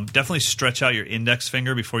 definitely stretch out your index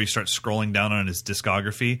finger before you start scrolling down on his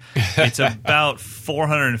discography. It's about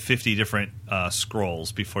 450 different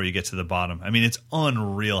scrolls before you get to the bottom. I mean, it's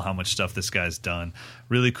unreal how much stuff this guy's done.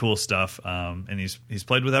 Really cool stuff. And he's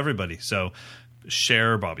played with everybody. So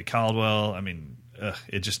Cher, Bobby Caldwell, I mean,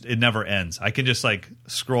 it never ends. I can just like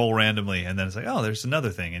scroll randomly and then it's like, oh, there's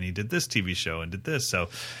another thing, and he did this TV show and did this. So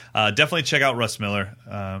definitely check out Russ Miller.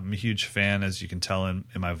 I'm a huge fan, as you can tell in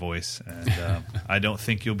my voice, and I don't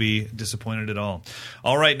think you'll be disappointed at all.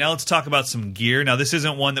 All right, now let's talk about some gear. Now this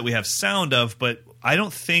isn't one that we have sound of, but I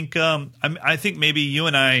don't think I think maybe you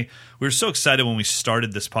and I, we were so excited when we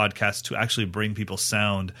started this podcast to actually bring people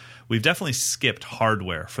sound. We've definitely skipped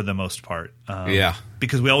hardware for the most part.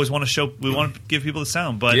 Because we always want to give people the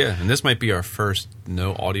sound. But and this might be our first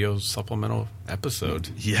no audio supplemental episode.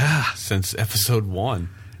 Yeah. Since episode 1.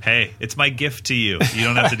 Hey, it's my gift to you. You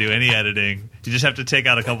don't have to do any editing. You just have to take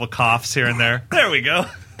out a couple coughs here and there. There we go.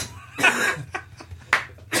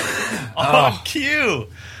 On cue.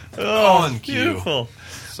 On cue. Beautiful.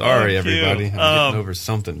 Sorry, everybody. I'm getting over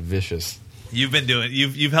something vicious.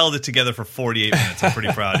 You've held it together for 48 minutes. I'm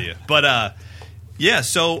pretty proud of you. But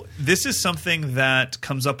so this is something that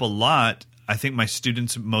comes up a lot. I think my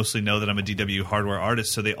students mostly know that I'm a DW hardware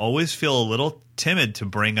artist, so they always feel a little timid to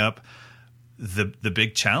bring up the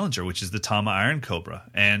big challenger, which is the Tama Iron Cobra.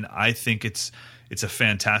 And I think it's a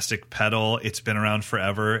fantastic pedal. It's been around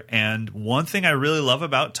forever. And one thing I really love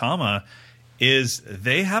about Tama is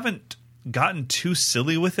they haven't gotten too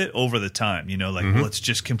silly with it over the time. You know, like, well, it's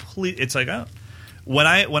just complete. It's like, oh, when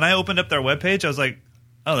I opened up their webpage, I was like,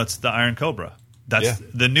 oh, that's the Iron Cobra. That's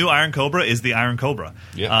the new Iron Cobra is the Iron Cobra.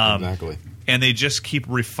 Yeah, exactly. And they just keep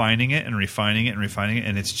refining it and refining it and refining it,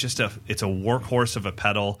 and it's just it's a workhorse of a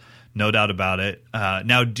pedal, no doubt about it.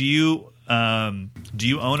 Now, do you own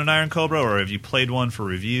an Iron Cobra, or have you played one for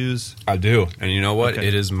reviews? I do, and you know what? Okay.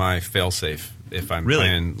 It is my failsafe. If I'm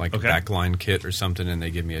playing like a backline kit or something and they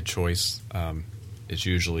give me a choice, it's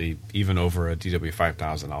usually even over a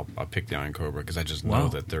DW5000. I'll pick the Iron Cobra because I just know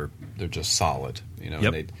that they're just solid. You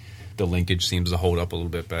know, the linkage seems to hold up a little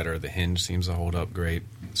bit better. The hinge seems to hold up great.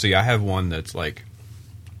 So I have one that's like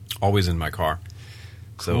always in my car.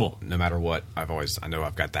 So no matter what, I know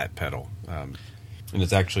I've got that pedal, and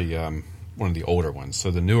it's actually one of the older ones.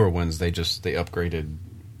 So the newer ones, they upgraded.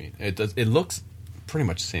 It looks pretty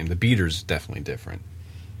much the same. The beater's definitely different.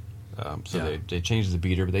 They changed the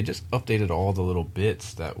beater, but they just updated all the little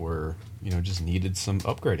bits that were, just needed some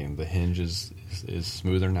upgrading. The hinge is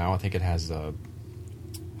smoother now. I think it has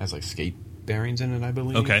like skate bearings in it, I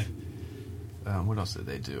believe. Okay. What else did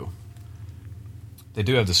they do? They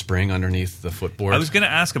do have the spring underneath the footboard. I was going to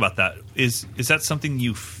ask about that. Is that something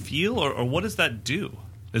you feel, or what does that do?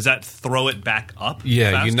 Does that throw it back up?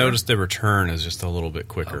 Yeah, faster? You notice the return is just a little bit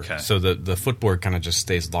quicker. Okay. So the footboard kind of just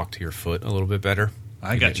stays locked to your foot a little bit better.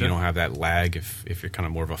 I got you. You don't have that lag if you're kind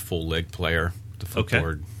of more of a full leg player. The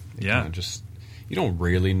footboard, you don't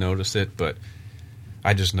really notice it, but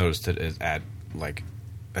I just noticed it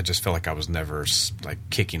I just felt like I was never like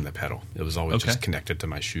kicking the pedal. It was always just connected to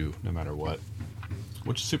my shoe, no matter what,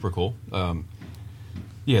 which is super cool.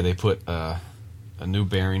 They put a new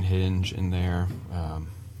bearing hinge in there.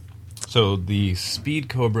 So the Speed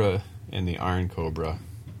Cobra and the Iron Cobra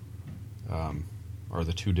are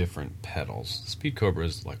the two different pedals. The Speed Cobra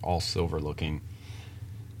is like all silver looking.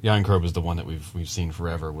 The Iron Cobra is the one that we've seen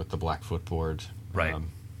forever with the black footboard. Right.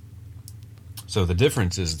 So the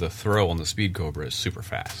difference is the throw on the Speed Cobra is super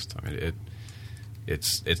fast. I mean,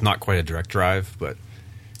 it's not quite a direct drive, but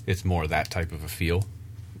it's more that type of a feel.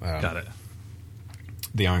 Got it.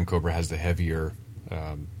 The Iron Cobra has the heavier,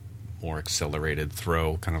 more accelerated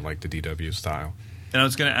throw, kind of like the DW style. And I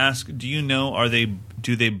was going to ask, do you know,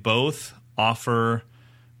 do they both offer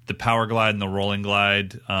the Power Glide and the Rolling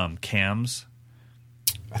Glide cams?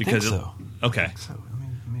 I think so. Okay. I think so.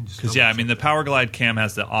 Because, the Power Glide cam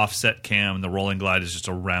has the offset cam, and the Rolling Glide is just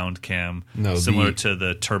a round cam, similar to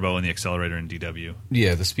the turbo and the accelerator in DW.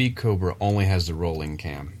 Yeah, the Speed Cobra only has the rolling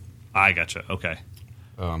cam. I gotcha. Okay.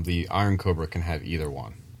 The Iron Cobra can have either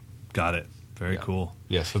one. Got it. Very cool.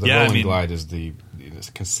 Yeah, so the Rolling Glide is the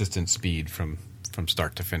consistent speed from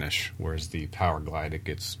start to finish, whereas the Power Glide, it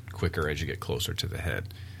gets quicker as you get closer to the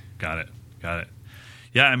head. Got it.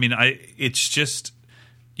 Yeah, it's just...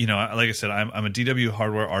 like I said, I'm a DW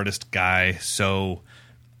hardware artist guy, so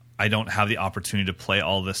I don't have the opportunity to play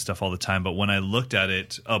all this stuff all the time. But when I looked at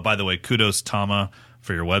it, oh, by the way, kudos, Tama,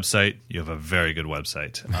 for your website. You have a very good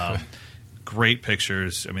website. Great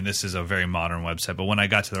pictures. This is a very modern website. But when I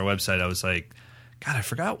got to their website, I was like, God, I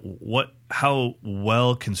forgot how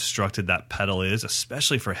well constructed that pedal is,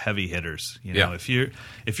 especially for heavy hitters. If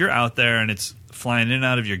you're out there and it's flying in and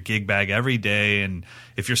out of your gig bag every day, and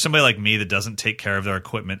if you're somebody like me that doesn't take care of their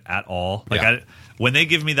equipment at all, when they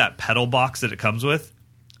give me that pedal box that it comes with,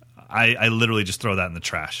 I literally just throw that in the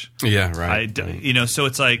trash. Yeah, right. So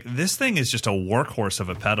it's like this thing is just a workhorse of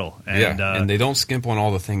a pedal. And, and they don't skimp on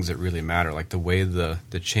all the things that really matter, like the way the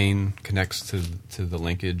chain connects to the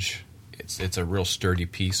linkage. It's a real sturdy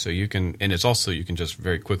piece, so you can just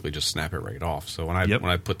very quickly just snap it right off. So when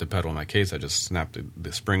I put the pedal in my case, I just snap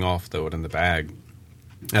the spring off, throw it in the bag.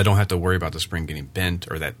 I don't have to worry about the spring getting bent,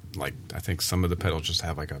 or that, like, I think some of the pedals just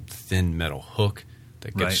have like a thin metal hook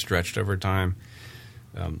that gets stretched over time.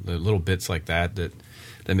 The little bits like that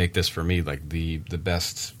make this for me like the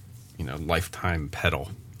best lifetime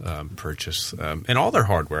pedal purchase, and all their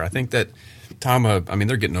hardware. I think that Tama,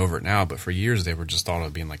 they're getting over it now, but for years they were just thought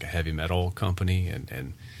of being like a heavy metal company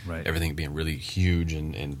and everything being really huge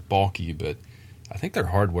and bulky. But I think their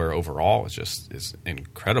hardware overall is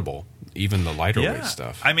incredible, even the lighter weight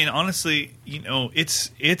stuff. Honestly,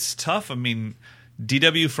 it's tough.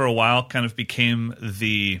 DW for a while kind of became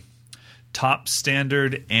the top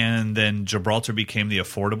standard, and then Gibraltar became the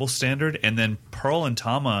affordable standard, and then Pearl and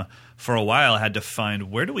Tama for a while had to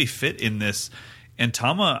find, where do we fit in this? And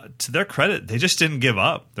Tama, to their credit, they just didn't give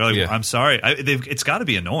up. They're like, I'm sorry. It's got to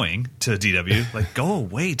be annoying to DW. Like, go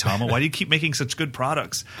away, Tama. Why do you keep making such good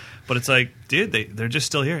products? But it's like, dude, they're just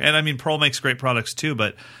still here. And Pearl makes great products too.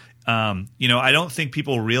 But, I don't think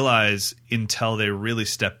people realize until they really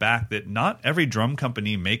step back that not every drum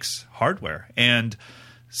company makes hardware. And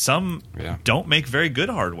some don't make very good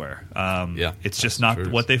hardware. It's just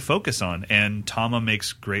not what they focus on. And Tama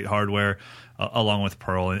makes great hardware along with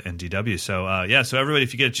Pearl and DW. So, so everybody,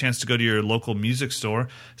 if you get a chance to go to your local music store,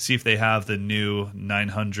 see if they have the new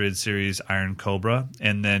 900 series Iron Cobra.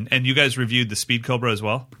 And you guys reviewed the Speed Cobra as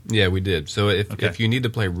well? Yeah, we did. So if you need to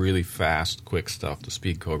play really fast, quick stuff, the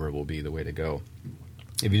Speed Cobra will be the way to go.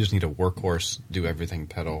 If you just need a workhorse, do everything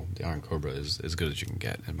pedal, the Iron Cobra is as good as you can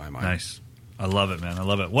get, in my mind. Nice. I love it, man. I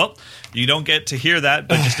love it. Well, you don't get to hear that,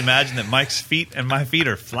 but just imagine that Mike's feet and my feet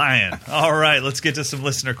are flying. All right, let's get to some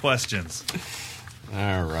listener questions.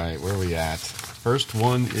 All right, where are we at? First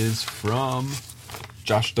one is from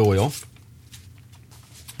Josh Doyle.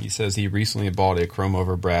 He says he recently bought a chrome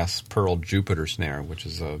over brass Pearl Jupiter snare, which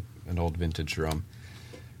is an old vintage drum.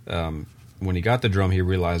 When he got the drum, he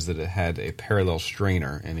realized that it had a parallel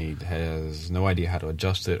strainer, and he has no idea how to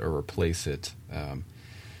adjust it or replace it.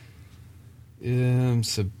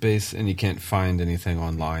 And you can't find anything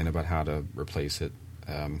online about how to replace it.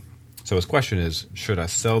 So his question is, should I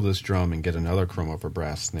sell this drum and get another chrome over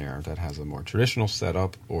brass snare that has a more traditional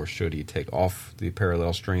setup, or should he take off the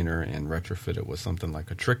parallel strainer and retrofit it with something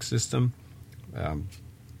like a trick system?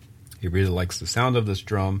 He really likes the sound of this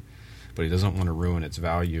drum, but he doesn't want to ruin its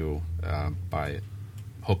value by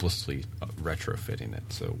hopelessly retrofitting it.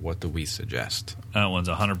 So what do we suggest? That one's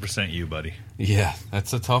 100% you, buddy. Yeah,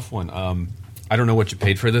 that's a tough one. I don't know what you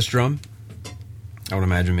paid for this drum. I would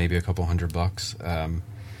imagine maybe a couple $100.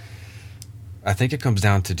 I think it comes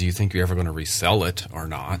down to, do you think you're ever going to resell it or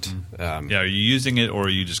not? Mm-hmm. Are you using it or are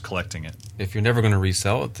you just collecting it? If you're never going to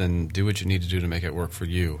resell it, then do what you need to do to make it work for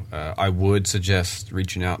you. I would suggest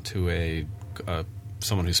reaching out to a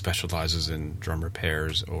someone who specializes in drum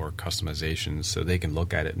repairs or customizations, so they can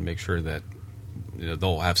look at it and make sure that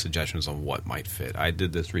they'll have suggestions on what might fit. I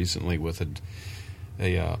did this recently with a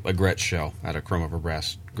Gretsch shell, at a chrome over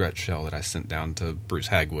brass Gretsch shell that I sent down to Bruce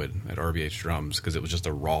Hagwood at RBH Drums, because it was just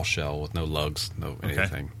a raw shell with no lugs, no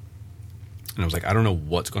anything. And I was like, I don't know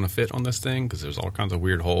what's going to fit on this thing, because there's all kinds of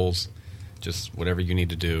weird holes. Just whatever you need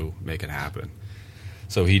to do, make it happen.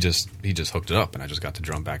 So he just hooked it up, and I just got the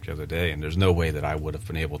drum back the other day, and there's no way that I would have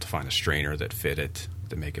been able to find a strainer that fit it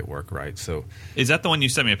to make it work right. So, is that the one you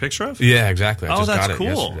sent me a picture of? Yeah, exactly. I just got that's it cool.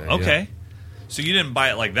 Yesterday. Okay. Yeah. So you didn't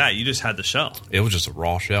buy it like that. You just had the shell. It was just a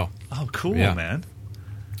raw shell. Oh, cool, man.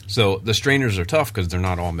 So the strainers are tough because they're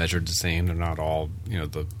not all measured the same. They're not all,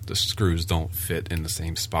 the screws don't fit in the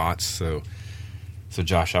same spots. So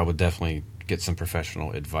Josh, I would definitely get some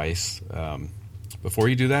professional advice before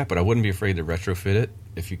you do that, but I wouldn't be afraid to retrofit it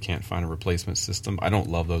if you can't find a replacement system. I don't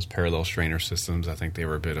love those parallel strainer systems. I think they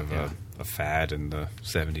were a bit of a fad in the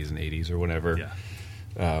 70s and 80s or whatever.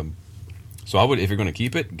 Yeah. So I would, if you're going to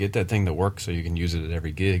keep it, get that thing to work so you can use it at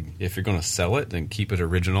every gig. If you're going to sell it, then keep it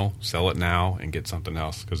original, sell it now, and get something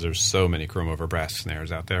else, because there's so many chrome over brass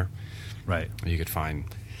snares out there. Right. You could find,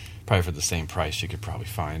 probably for the same price, you could probably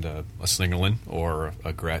find a Slingerland or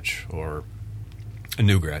a Gretsch or a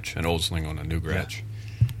new Gretsch, an old Slingerland, a new Gretsch.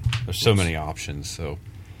 Yeah. There's so many options. So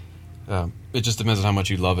it just depends on how much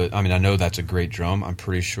you love it. I mean, I know that's a great drum. I'm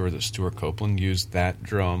pretty sure that Stuart Copeland used that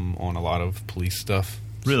drum on a lot of police stuff.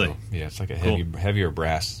 Really? So, yeah, it's like a heavier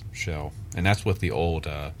brass shell. And that's with the old,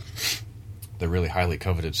 the really highly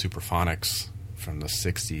coveted Superphonics from the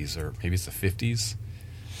 60s, or maybe it's the 50s.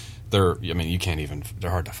 You can't even,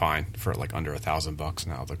 they're hard to find for like under $1,000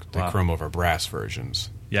 now, the chrome over brass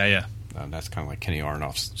versions. Yeah. That's kind of like Kenny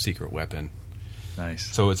Aronoff's secret weapon. Nice.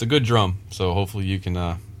 So it's a good drum. So hopefully you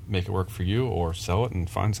can make it work for you, or sell it and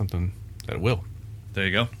find something that will. There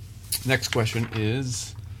you go. Next question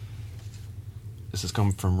is... This has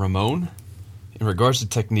come from Ramon. In regards to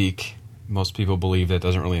technique, most people believe that it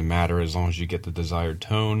doesn't really matter as long as you get the desired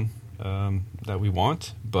tone that we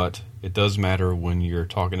want, but it does matter when you're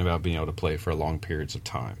talking about being able to play for long periods of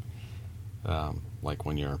time, like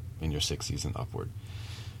when you're in your 60s and upward.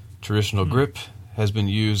 Traditional grip has been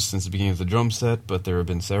used since the beginning of the drum set, but there have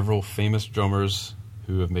been several famous drummers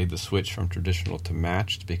who have made the switch from traditional to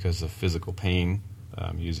matched because of physical pain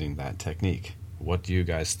using that technique. What do you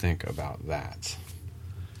guys think about that?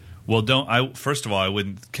 Well, first of all, I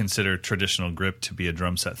wouldn't consider traditional grip to be a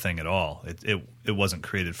drum set thing at all. It wasn't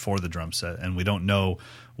created for the drum set, and we don't know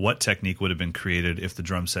what technique would have been created if the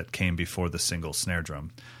drum set came before the single snare drum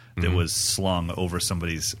that was slung over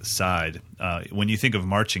somebody's side. When you think of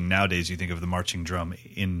marching nowadays, you think of the marching drum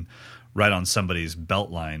right on somebody's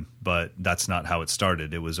belt line, but that's not how it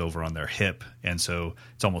started. It was over on their hip, and so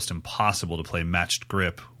it's almost impossible to play matched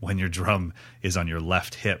grip when your drum is on your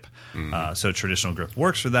left hip. So traditional grip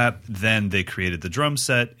works for that. Then they created the drum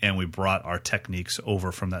set, and we brought our techniques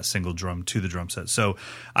over from that single drum to the drum set. So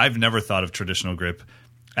I've never thought of traditional grip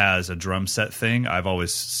as a drum set thing. I've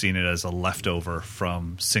always seen it as a leftover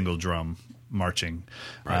from single drum marching.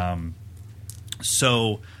 Right.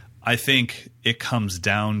 So I think it comes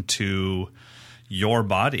down to your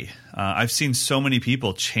body. I've seen so many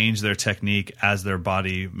people change their technique as their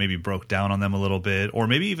body maybe broke down on them a little bit, or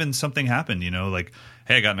maybe even something happened, like,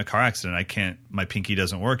 hey, I got in a car accident. My pinky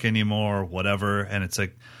doesn't work anymore, whatever. And it's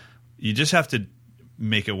like, you just have to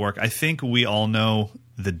make it work. I think we all know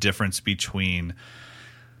the difference between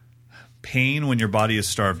pain when your body is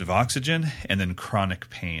starved of oxygen and then chronic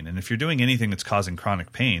pain. And if you're doing anything that's causing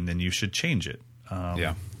chronic pain, then you should change it.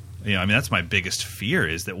 Yeah. That's my biggest fear,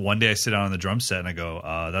 is that one day I sit down on the drum set and I go,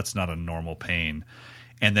 that's not a normal pain.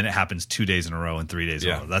 And then it happens 2 days in a row and 3 days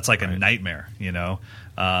in a row. That's like a nightmare,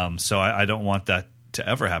 So I don't want that to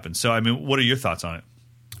ever happen. So, what are your thoughts on it?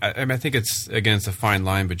 I think it's a fine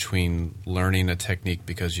line between learning a technique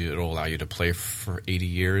because it'll allow you to play for 80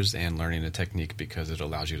 years and learning a technique because it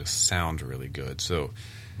allows you to sound really good. So,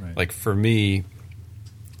 like for me,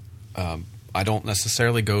 I don't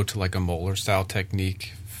necessarily go to like a Moeller style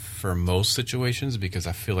technique for most situations because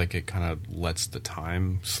I feel like it kind of lets the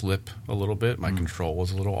time slip a little bit. My control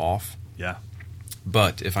is a little off. Yeah.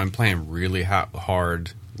 But if I'm playing really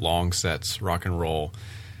hard, long sets, rock and roll,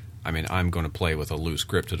 I'm going to play with a loose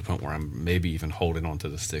grip to the point where I'm maybe even holding onto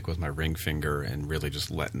the stick with my ring finger and really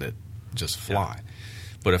just letting it just fly. Yeah.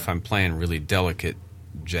 But if I'm playing really delicate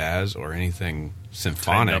jazz or anything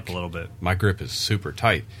symphonic, up a little bit. My grip is super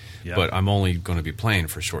tight. Yep. But I'm only going to be playing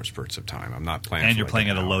for short spurts of time. I'm not playing. And for you're like playing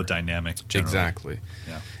an at hour. A low dynamic. Generally. Exactly.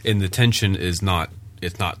 Yeah. And the tension is not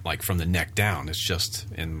it's not like from the neck down. It's just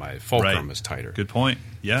in my fulcrum is tighter. Good point.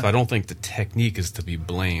 Yeah. So I don't think the technique is to be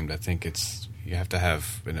blamed. I think you have to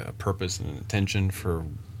have a purpose and an intention for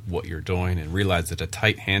what you're doing, and realize that a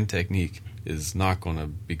tight hand technique is not going to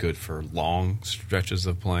be good for long stretches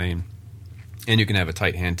of playing. And you can have a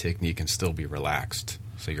tight hand technique and still be relaxed.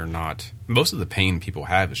 So you're not... Most of the pain people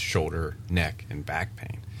have is shoulder, neck, and back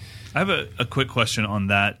pain. I have a quick question on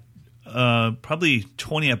that. Probably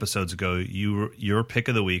 20 episodes ago, your pick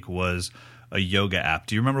of the week was a yoga app.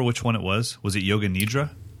 Do you remember which one it was? Was it Yoga Nidra?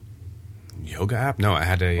 Yoga app? No, I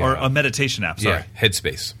had or a meditation app, sorry. Yeah,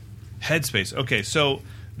 Headspace. Headspace. Okay, so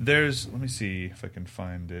let me see if I can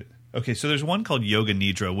find it. Okay, so there's one called Yoga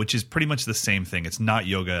Nidra, which is pretty much the same thing. It's not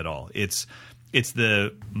yoga at all. It's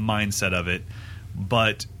the mindset of it.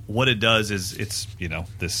 But what it does is it's,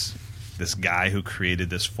 this guy who created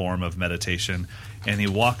this form of meditation, and he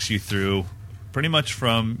walks you through pretty much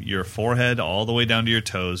from your forehead all the way down to your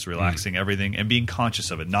toes, relaxing everything and being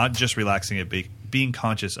conscious of it. Not just relaxing it, but being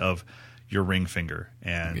conscious of your ring finger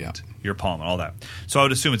and your palm and all that. So I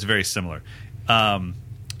would assume it's very similar.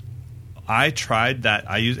 I tried that.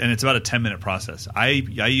 And it's about a 10-minute process. I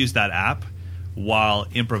used that app while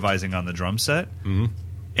improvising on the drum set,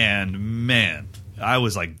 and man, I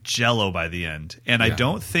was like jello by the end. And I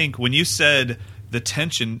don't think, when you said the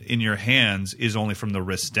tension in your hands is only from the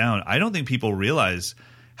wrist down, I don't think people realize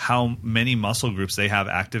how many muscle groups they have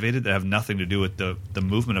activated that have nothing to do with the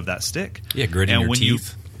movement of that stick. Yeah, gritting your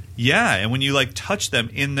teeth. And when you like touch them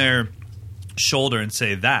in their shoulder and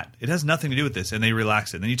say that, it has nothing to do with this, and they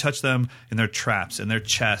relax it. And then you touch them in their traps and their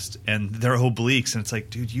chest and their obliques, and it's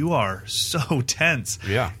like, dude, you are so tense.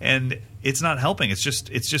 Yeah. And it's not helping. It's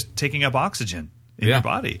just taking up oxygen in your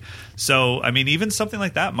body. So, I mean, even something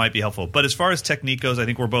like that might be helpful. But as far as technique goes, I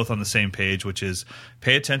think we're both on the same page, which is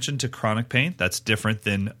pay attention to chronic pain. That's different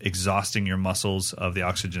than exhausting your muscles of the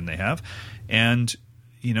oxygen they have. And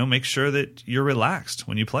make sure that you're relaxed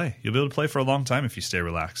when you play. You'll be able to play for a long time if you stay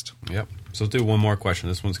relaxed. Yep. So let's do one more question.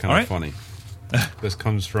 This one's kind of funny. This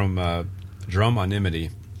comes from Drum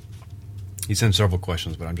Anonymity. He sent several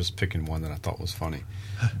questions, but I'm just picking one that I thought was funny.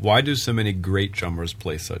 Why do so many great drummers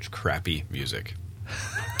play such crappy music?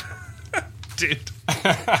 Dude,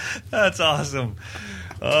 that's awesome.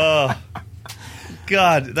 Oh,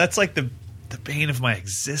 God, that's like the bane of my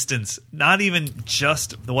existence. Not even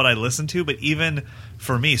just what I listen to, but even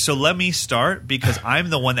for me. So let me start, because I'm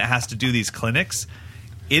the one that has to do these clinics.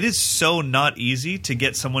 It is so not easy to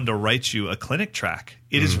get someone to write you a clinic track.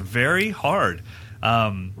 It is very hard.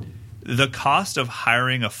 The cost of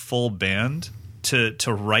hiring a full band to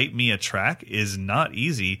write me a track is not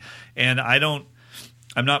easy. And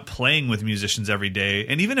I'm not playing with musicians every day.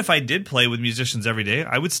 And even if I did play with musicians every day,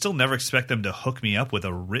 I would still never expect them to hook me up with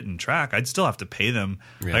a written track. I'd still have to pay them.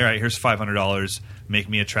 Yeah. All right, here's $500. Make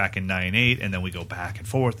me a track in 9/8, and then we go back and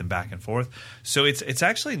forth and back and forth. So it's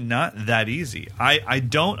actually not that easy. I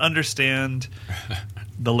don't understand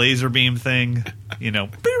the laser beam thing,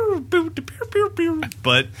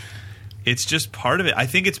 but it's just part of it. I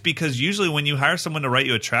think it's because usually when you hire someone to write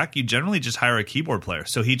you a track, you generally just hire a keyboard player.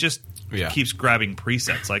 So he just keeps grabbing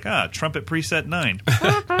presets like, trumpet preset 9.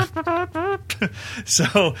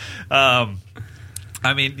 So,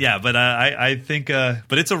 but I think,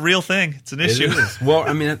 but it's a real thing. It's an issue. It is. Well,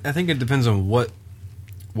 I mean, I think it depends on what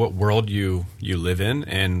world you live in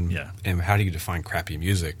and how do you define crappy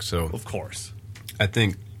music. So, of course, I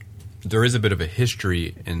think there is a bit of a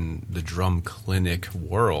history in the drum clinic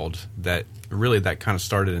world that kind of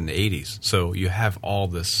started in the 80s. So you have all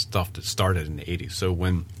this stuff that started in the 80s. So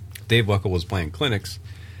when Dave Weckl was playing clinics,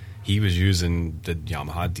 he was using the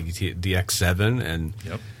Yamaha DX7 and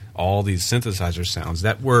all these synthesizer sounds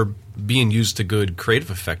that were being used to good creative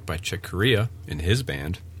effect by Chick Corea in his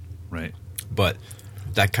band. Right. But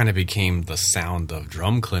that kind of became the sound of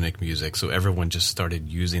drum clinic music, so everyone just started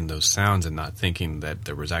using those sounds and not thinking that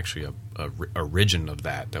there was actually a origin of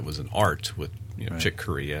that was an art with Chick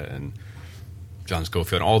Corea and John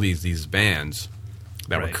Scofield and all these bands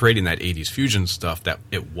that were creating that 80s fusion stuff, that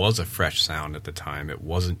it was a fresh sound at the time. It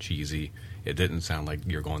wasn't cheesy. It didn't sound like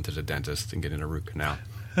you're going to the dentist and getting a root canal.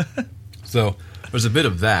 So there's a bit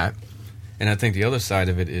of that, and I think the other side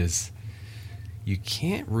of it is you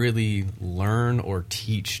can't really learn or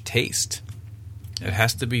teach taste. It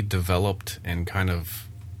has to be developed and kind of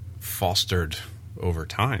fostered over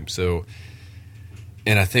time. So,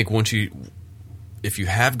 and I think if you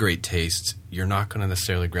have great taste, you're not going to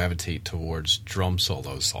necessarily gravitate towards drum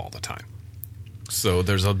solos all the time. So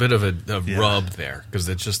there's a bit of a rub there, because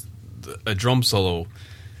it's just a drum solo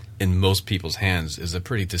in most people's hands is a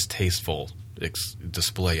pretty distasteful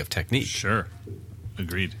display of technique. Sure.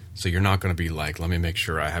 Agreed. So you're not going to be like, let me make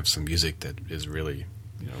sure I have some music that is really,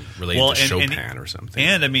 related to Chopin or something.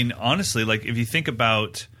 And I mean, honestly, like if you think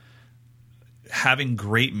about having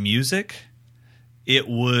great music, it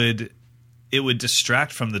would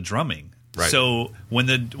distract from the drumming. Right. So when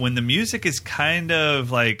the music is kind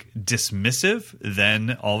of like dismissive,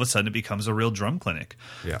 then all of a sudden it becomes a real drum clinic.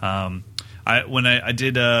 Yeah. When I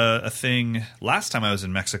did a thing last time I was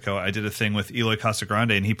in Mexico, I did a thing with Eloy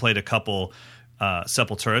Casagrande, and he played a couple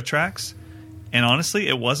Sepultura tracks. And honestly,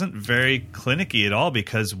 it wasn't very clinicky at all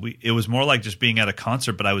because it was more like just being at a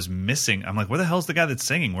concert, but I was missing. I'm like, where the hell's the guy that's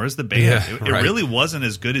singing? Where's the band? Yeah, it really wasn't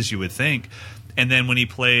as good as you would think. And then when he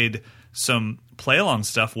played some play-along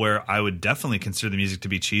stuff where I would definitely consider the music to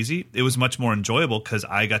be cheesy, it was much more enjoyable because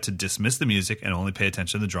I got to dismiss the music and only pay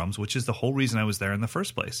attention to the drums, which is the whole reason I was there in the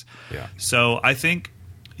first place. Yeah. So I think,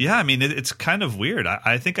 yeah, I mean, it's kind of weird.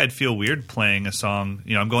 I think I'd feel weird playing a song.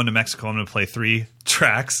 I'm going to Mexico. I'm going to play 3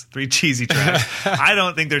 cheesy tracks. I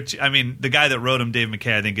don't think they're. I mean, the guy that wrote them, Dave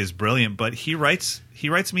McKay, I think is brilliant. But he writes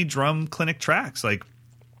me drum clinic tracks. Like,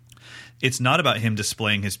 it's not about him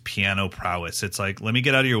displaying his piano prowess. It's like, let me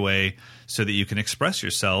get out of your way so that you can express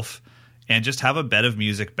yourself and just have a bed of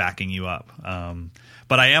music backing you up.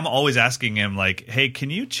 But I am always asking him, like, hey, can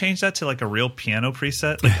you change that to like a real piano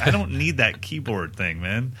preset? Like, I don't need that keyboard thing,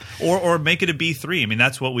 man. Or make it a B3. I mean,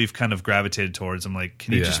 that's what we've kind of gravitated towards. I'm like,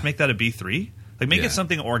 can you just make that a B3? Like, make it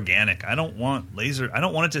something organic. I don't want laser. I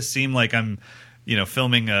don't want it to seem like I'm,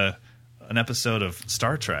 filming an episode of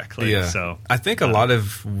Star Trek. Like, so I think a lot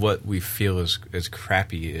of what we feel is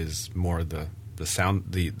crappy is more the sound,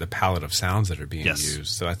 the palette of sounds that are being used.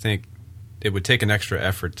 So I think it would take an extra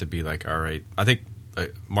effort to be like, all right, I think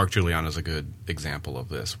Mark Giuliano is a good example of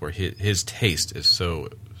this, where his taste is so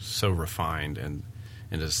refined and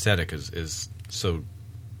his aesthetic is so,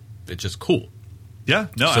 it's just cool. Yeah,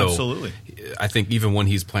 no, so absolutely. I think even when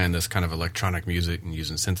he's playing this kind of electronic music and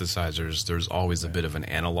using synthesizers, there's always a bit of an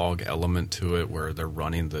analog element to it where they're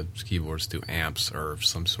running the keyboards through amps or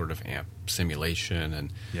some sort of amp simulation,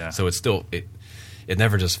 and so it's still it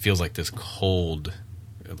never just feels like this cold,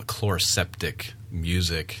 chloroseptic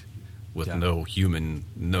music with no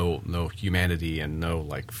humanity and no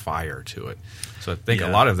like fire to it. So I think a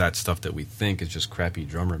lot of that stuff that we think is just crappy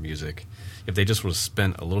drummer music, if they just would have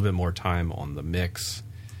spent a little bit more time on the mix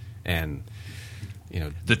and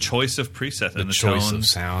the choice of preset and the choice tones. of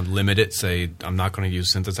sound, limit it. Say, I'm not going to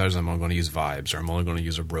use synthesizers. I'm only going to use vibes, or I'm only going to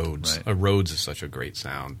use a Rhodes. Right. A Rhodes is such a great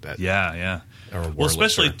sound. That Well,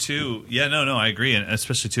 especially too. Yeah, no, I agree, and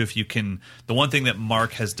especially too if you can. The one thing that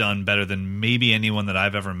Mark has done better than maybe anyone that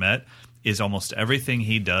I've ever met is almost everything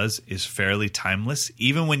he does is fairly timeless.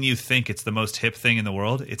 Even when you think it's the most hip thing in the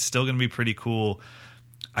world, it's still going to be pretty cool.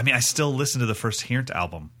 I mean, I still listen to the first Hirnt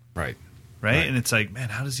album. Right. And it's like, man,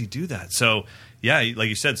 how does he do that? So, yeah, like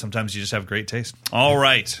you said, sometimes you just have great taste. All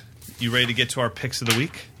right. You ready to get to our picks of the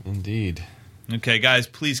week? Indeed. Okay, guys,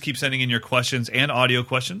 please keep sending in your questions and audio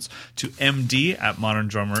questions to MD at Modern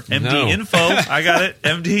Drummer. MD Info. I got it.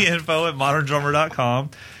 MD Info at moderndrummer.com.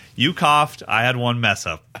 You coughed. I had one mess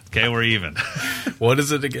up. Okay, we're even. What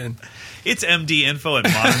is it again? It's mdinfo at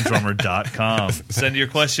moderndrummer.com. Send your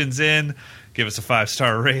questions in. Give us a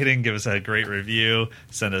 5-star rating. Give us a great review.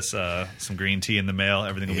 Send us some green tea in the mail.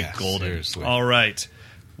 Everything will be golden. Seriously. All right.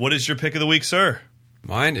 What is your pick of the week, sir?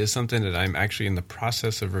 Mine is something that I'm actually in the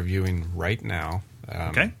process of reviewing right now.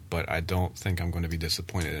 But I don't think I'm going to be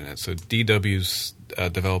disappointed in it. So DW's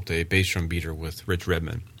developed a bass drum beater with Rich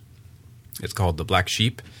Redman. It's called the Black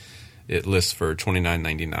Sheep. It lists for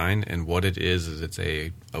 $29.99, and what it is it's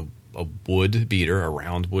a wood beater, a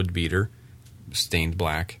round wood beater, stained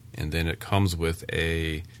black, and then it comes with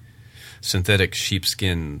a synthetic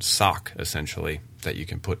sheepskin sock, essentially, that you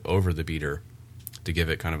can put over the beater to give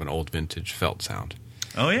it kind of an old vintage felt sound.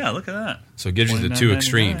 Oh, yeah, look at that. So it gives you the two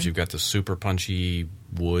extremes. You've got the super punchy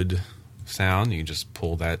wood sound. You can just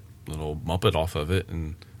pull that little Muppet off of it,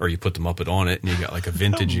 or you put the Muppet on it, and you got like a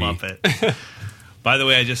vintagey Muppet. By the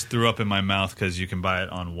way, I just threw up in my mouth because you can buy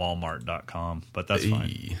it on Walmart.com, but that's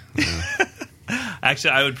fine.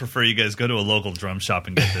 Actually, I would prefer you guys go to a local drum shop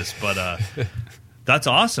and get this, but that's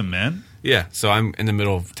awesome, man. Yeah, so I'm in the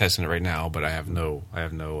middle of testing it right now, but I have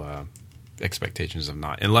no expectations of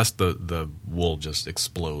not, unless the wool just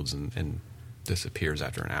explodes and disappears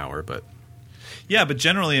after an hour, but... Yeah, but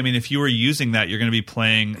generally, I mean, if you were using that, you're going to be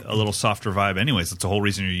playing a little softer vibe anyways. That's the whole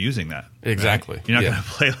reason you're using that. Exactly. Right? You're not going to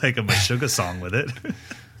play like a Meshuggah song with it.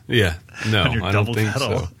 Yeah. No, I don't think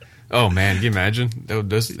so. Oh, man, can you imagine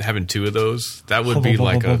having two of those? That would be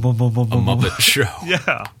like a Muppet show.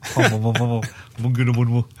 Yeah.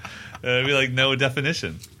 It'd be like no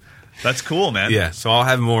definition. That's cool, man. Yeah, so I'll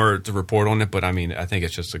have more to report on it, but I mean, I think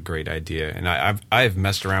it's just a great idea, and I've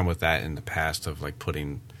messed around with that in the past of like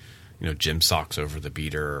putting, gym socks over the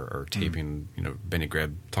beater or taping. Benny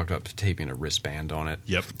Greb talked about taping a wristband on it.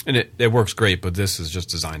 Yep, and it works great, but this is just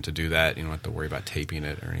designed to do that. You don't have to worry about taping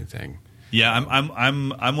it or anything. Yeah, I'm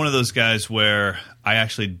one of those guys where I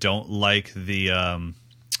actually don't like the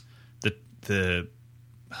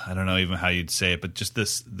I don't know even how you'd say it, but just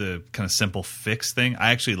the kind of simple fix thing.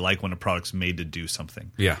 I actually like when a product's made to do something.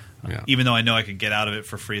 Yeah. Even though I know I could get out of it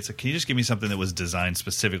for free, it's like, can you just give me something that was designed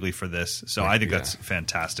specifically for this? So I think that's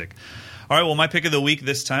fantastic. All right, well, my pick of the week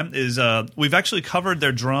this time is we've actually covered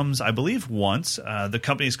their drums, I believe, once. The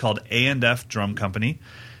company is called A&F Drum Company.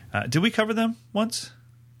 Did we cover them once?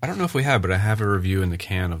 I don't know if we have, but I have a review in the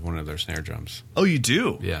can of one of their snare drums. Oh, you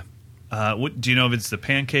do? Yeah. Do you know if it's the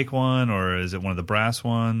pancake one or is it one of the brass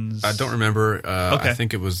ones? I don't remember. Okay. I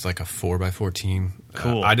think it was like a 4x14.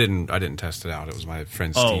 Cool. I didn't test it out. It was my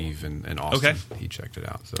friend Steve in Austin. Okay. He checked it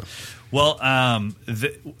out. So, well,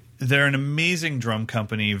 they're an amazing drum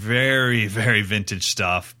company. Very, very vintage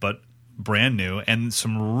stuff, but brand new, and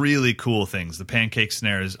some really cool things. The pancake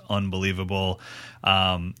snare is unbelievable.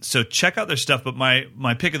 So check out their stuff, but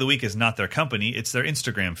my pick of the week is not their company, it's their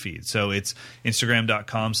Instagram feed. So it's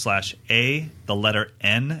Instagram.com/A, the letter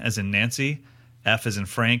N as in Nancy, F as in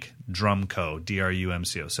Frank, Drumco,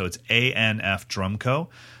 DRUMCO. So it's ANF Drumco,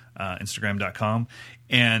 Instagram.com.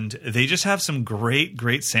 And they just have some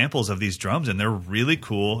great samples of these drums, and they're really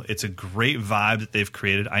cool. It's a great vibe that they've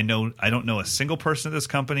created. I don't know a single person at this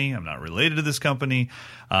company. I'm not related to this company.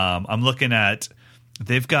 I'm looking at,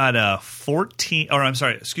 they've got an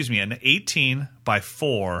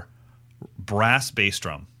 18x4 brass bass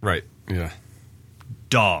drum. Right. Yeah.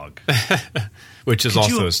 Dog. Which is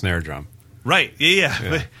also a snare drum. Right.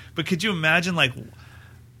 Yeah. But could you imagine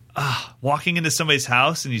walking into somebody's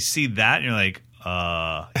house and you see that and you're like,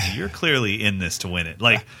 you're clearly in this to win it.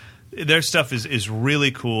 Like, their stuff is really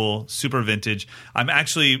cool, super vintage. I'm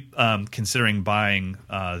actually considering buying.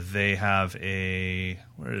 They have a,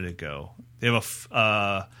 where did it go? They have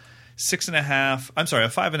a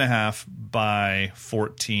 5.5 by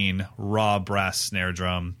 14 raw brass snare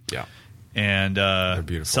drum. Yeah. And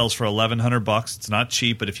sells for $1,100. It's not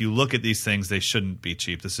cheap, but if you look at these things, they shouldn't be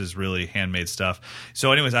cheap. This is really handmade stuff.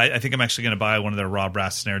 So, anyways, I think I'm actually going to buy one of their raw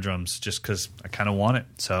brass snare drums just because I kind of want it.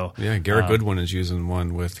 So, yeah, Garrett Goodwin is using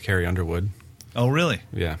one with Carrie Underwood. Oh, really?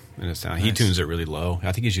 Yeah, and it sounds. Nice. He tunes it really low.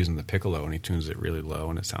 I think he's using the piccolo, and he tunes it really low,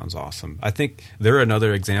 and it sounds awesome. I think they're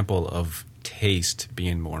another example of taste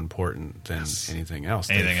being more important than anything else.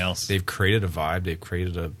 They've created a vibe. They've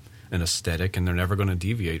created an aesthetic, and they're never going to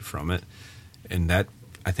deviate from it. And that,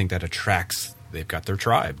 I think that attracts, they've got their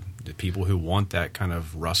tribe, the people who want that kind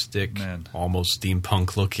of rustic, almost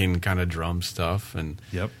steampunk looking kind of drum stuff. And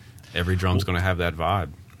every drum's going to have that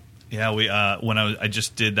vibe. Yeah, when I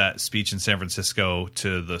just did that speech in San Francisco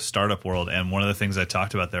to the startup world, and one of the things I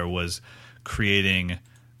talked about there was creating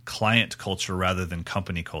client culture rather than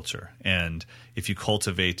company culture. And if you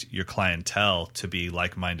cultivate your clientele to be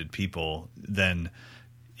like-minded people, then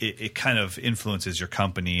it kind of influences your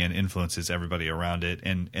company and influences everybody around it,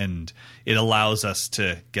 and it allows us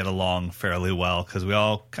to get along fairly well because we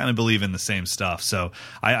all kind of believe in the same stuff. So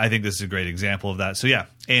I think this is a great example of that. So yeah,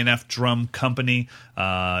 A&F Drum Company.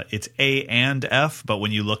 It's A and F, but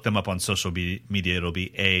when you look them up on social media, it'll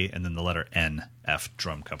be A and then the letter N, F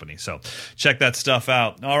Drum Company. So check that stuff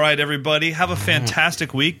out. All right, everybody, have a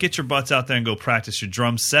fantastic week. Get your butts out there and go practice your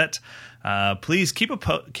drum set. Please keep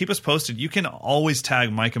us posted. You can always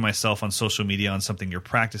tag Mike and myself on social media on something you're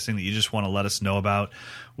practicing that you just want to let us know about.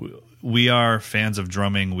 We are fans of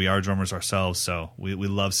drumming. We are drummers ourselves, so we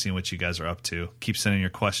love seeing what you guys are up to. Keep sending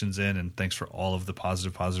your questions in, and thanks for all of the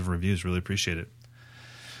positive reviews. Really appreciate it.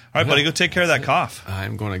 All right, buddy, go take care of that cough.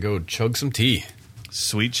 I'm going to go chug some tea.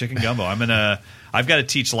 Sweet chicken gumbo. I've got to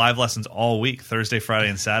teach live lessons all week, Thursday, Friday,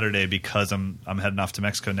 and Saturday, because I'm heading off to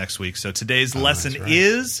Mexico next week. So today's lesson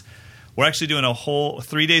is, we're actually doing a whole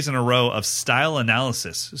 3 days in a row of style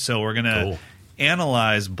analysis. So we're going to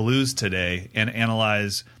analyze blues today and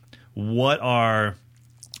analyze what are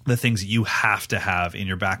the things you have to have in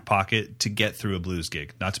your back pocket to get through a blues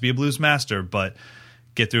gig. Not to be a blues master, but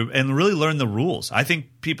get through and really learn the rules. I think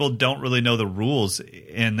people don't really know the rules,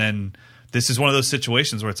 and then this is one of those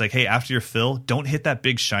situations where it's like, hey, after your fill, don't hit that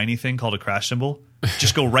big shiny thing called a crash cymbal.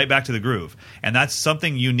 Just go right back to the groove. And that's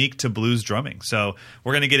something unique to blues drumming. So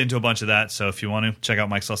we're going to get into a bunch of that. So if you want to, check out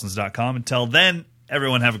Mike'sLessons.com. Until then,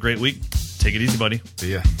 everyone have a great week. Take it easy, buddy.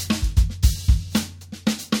 See ya.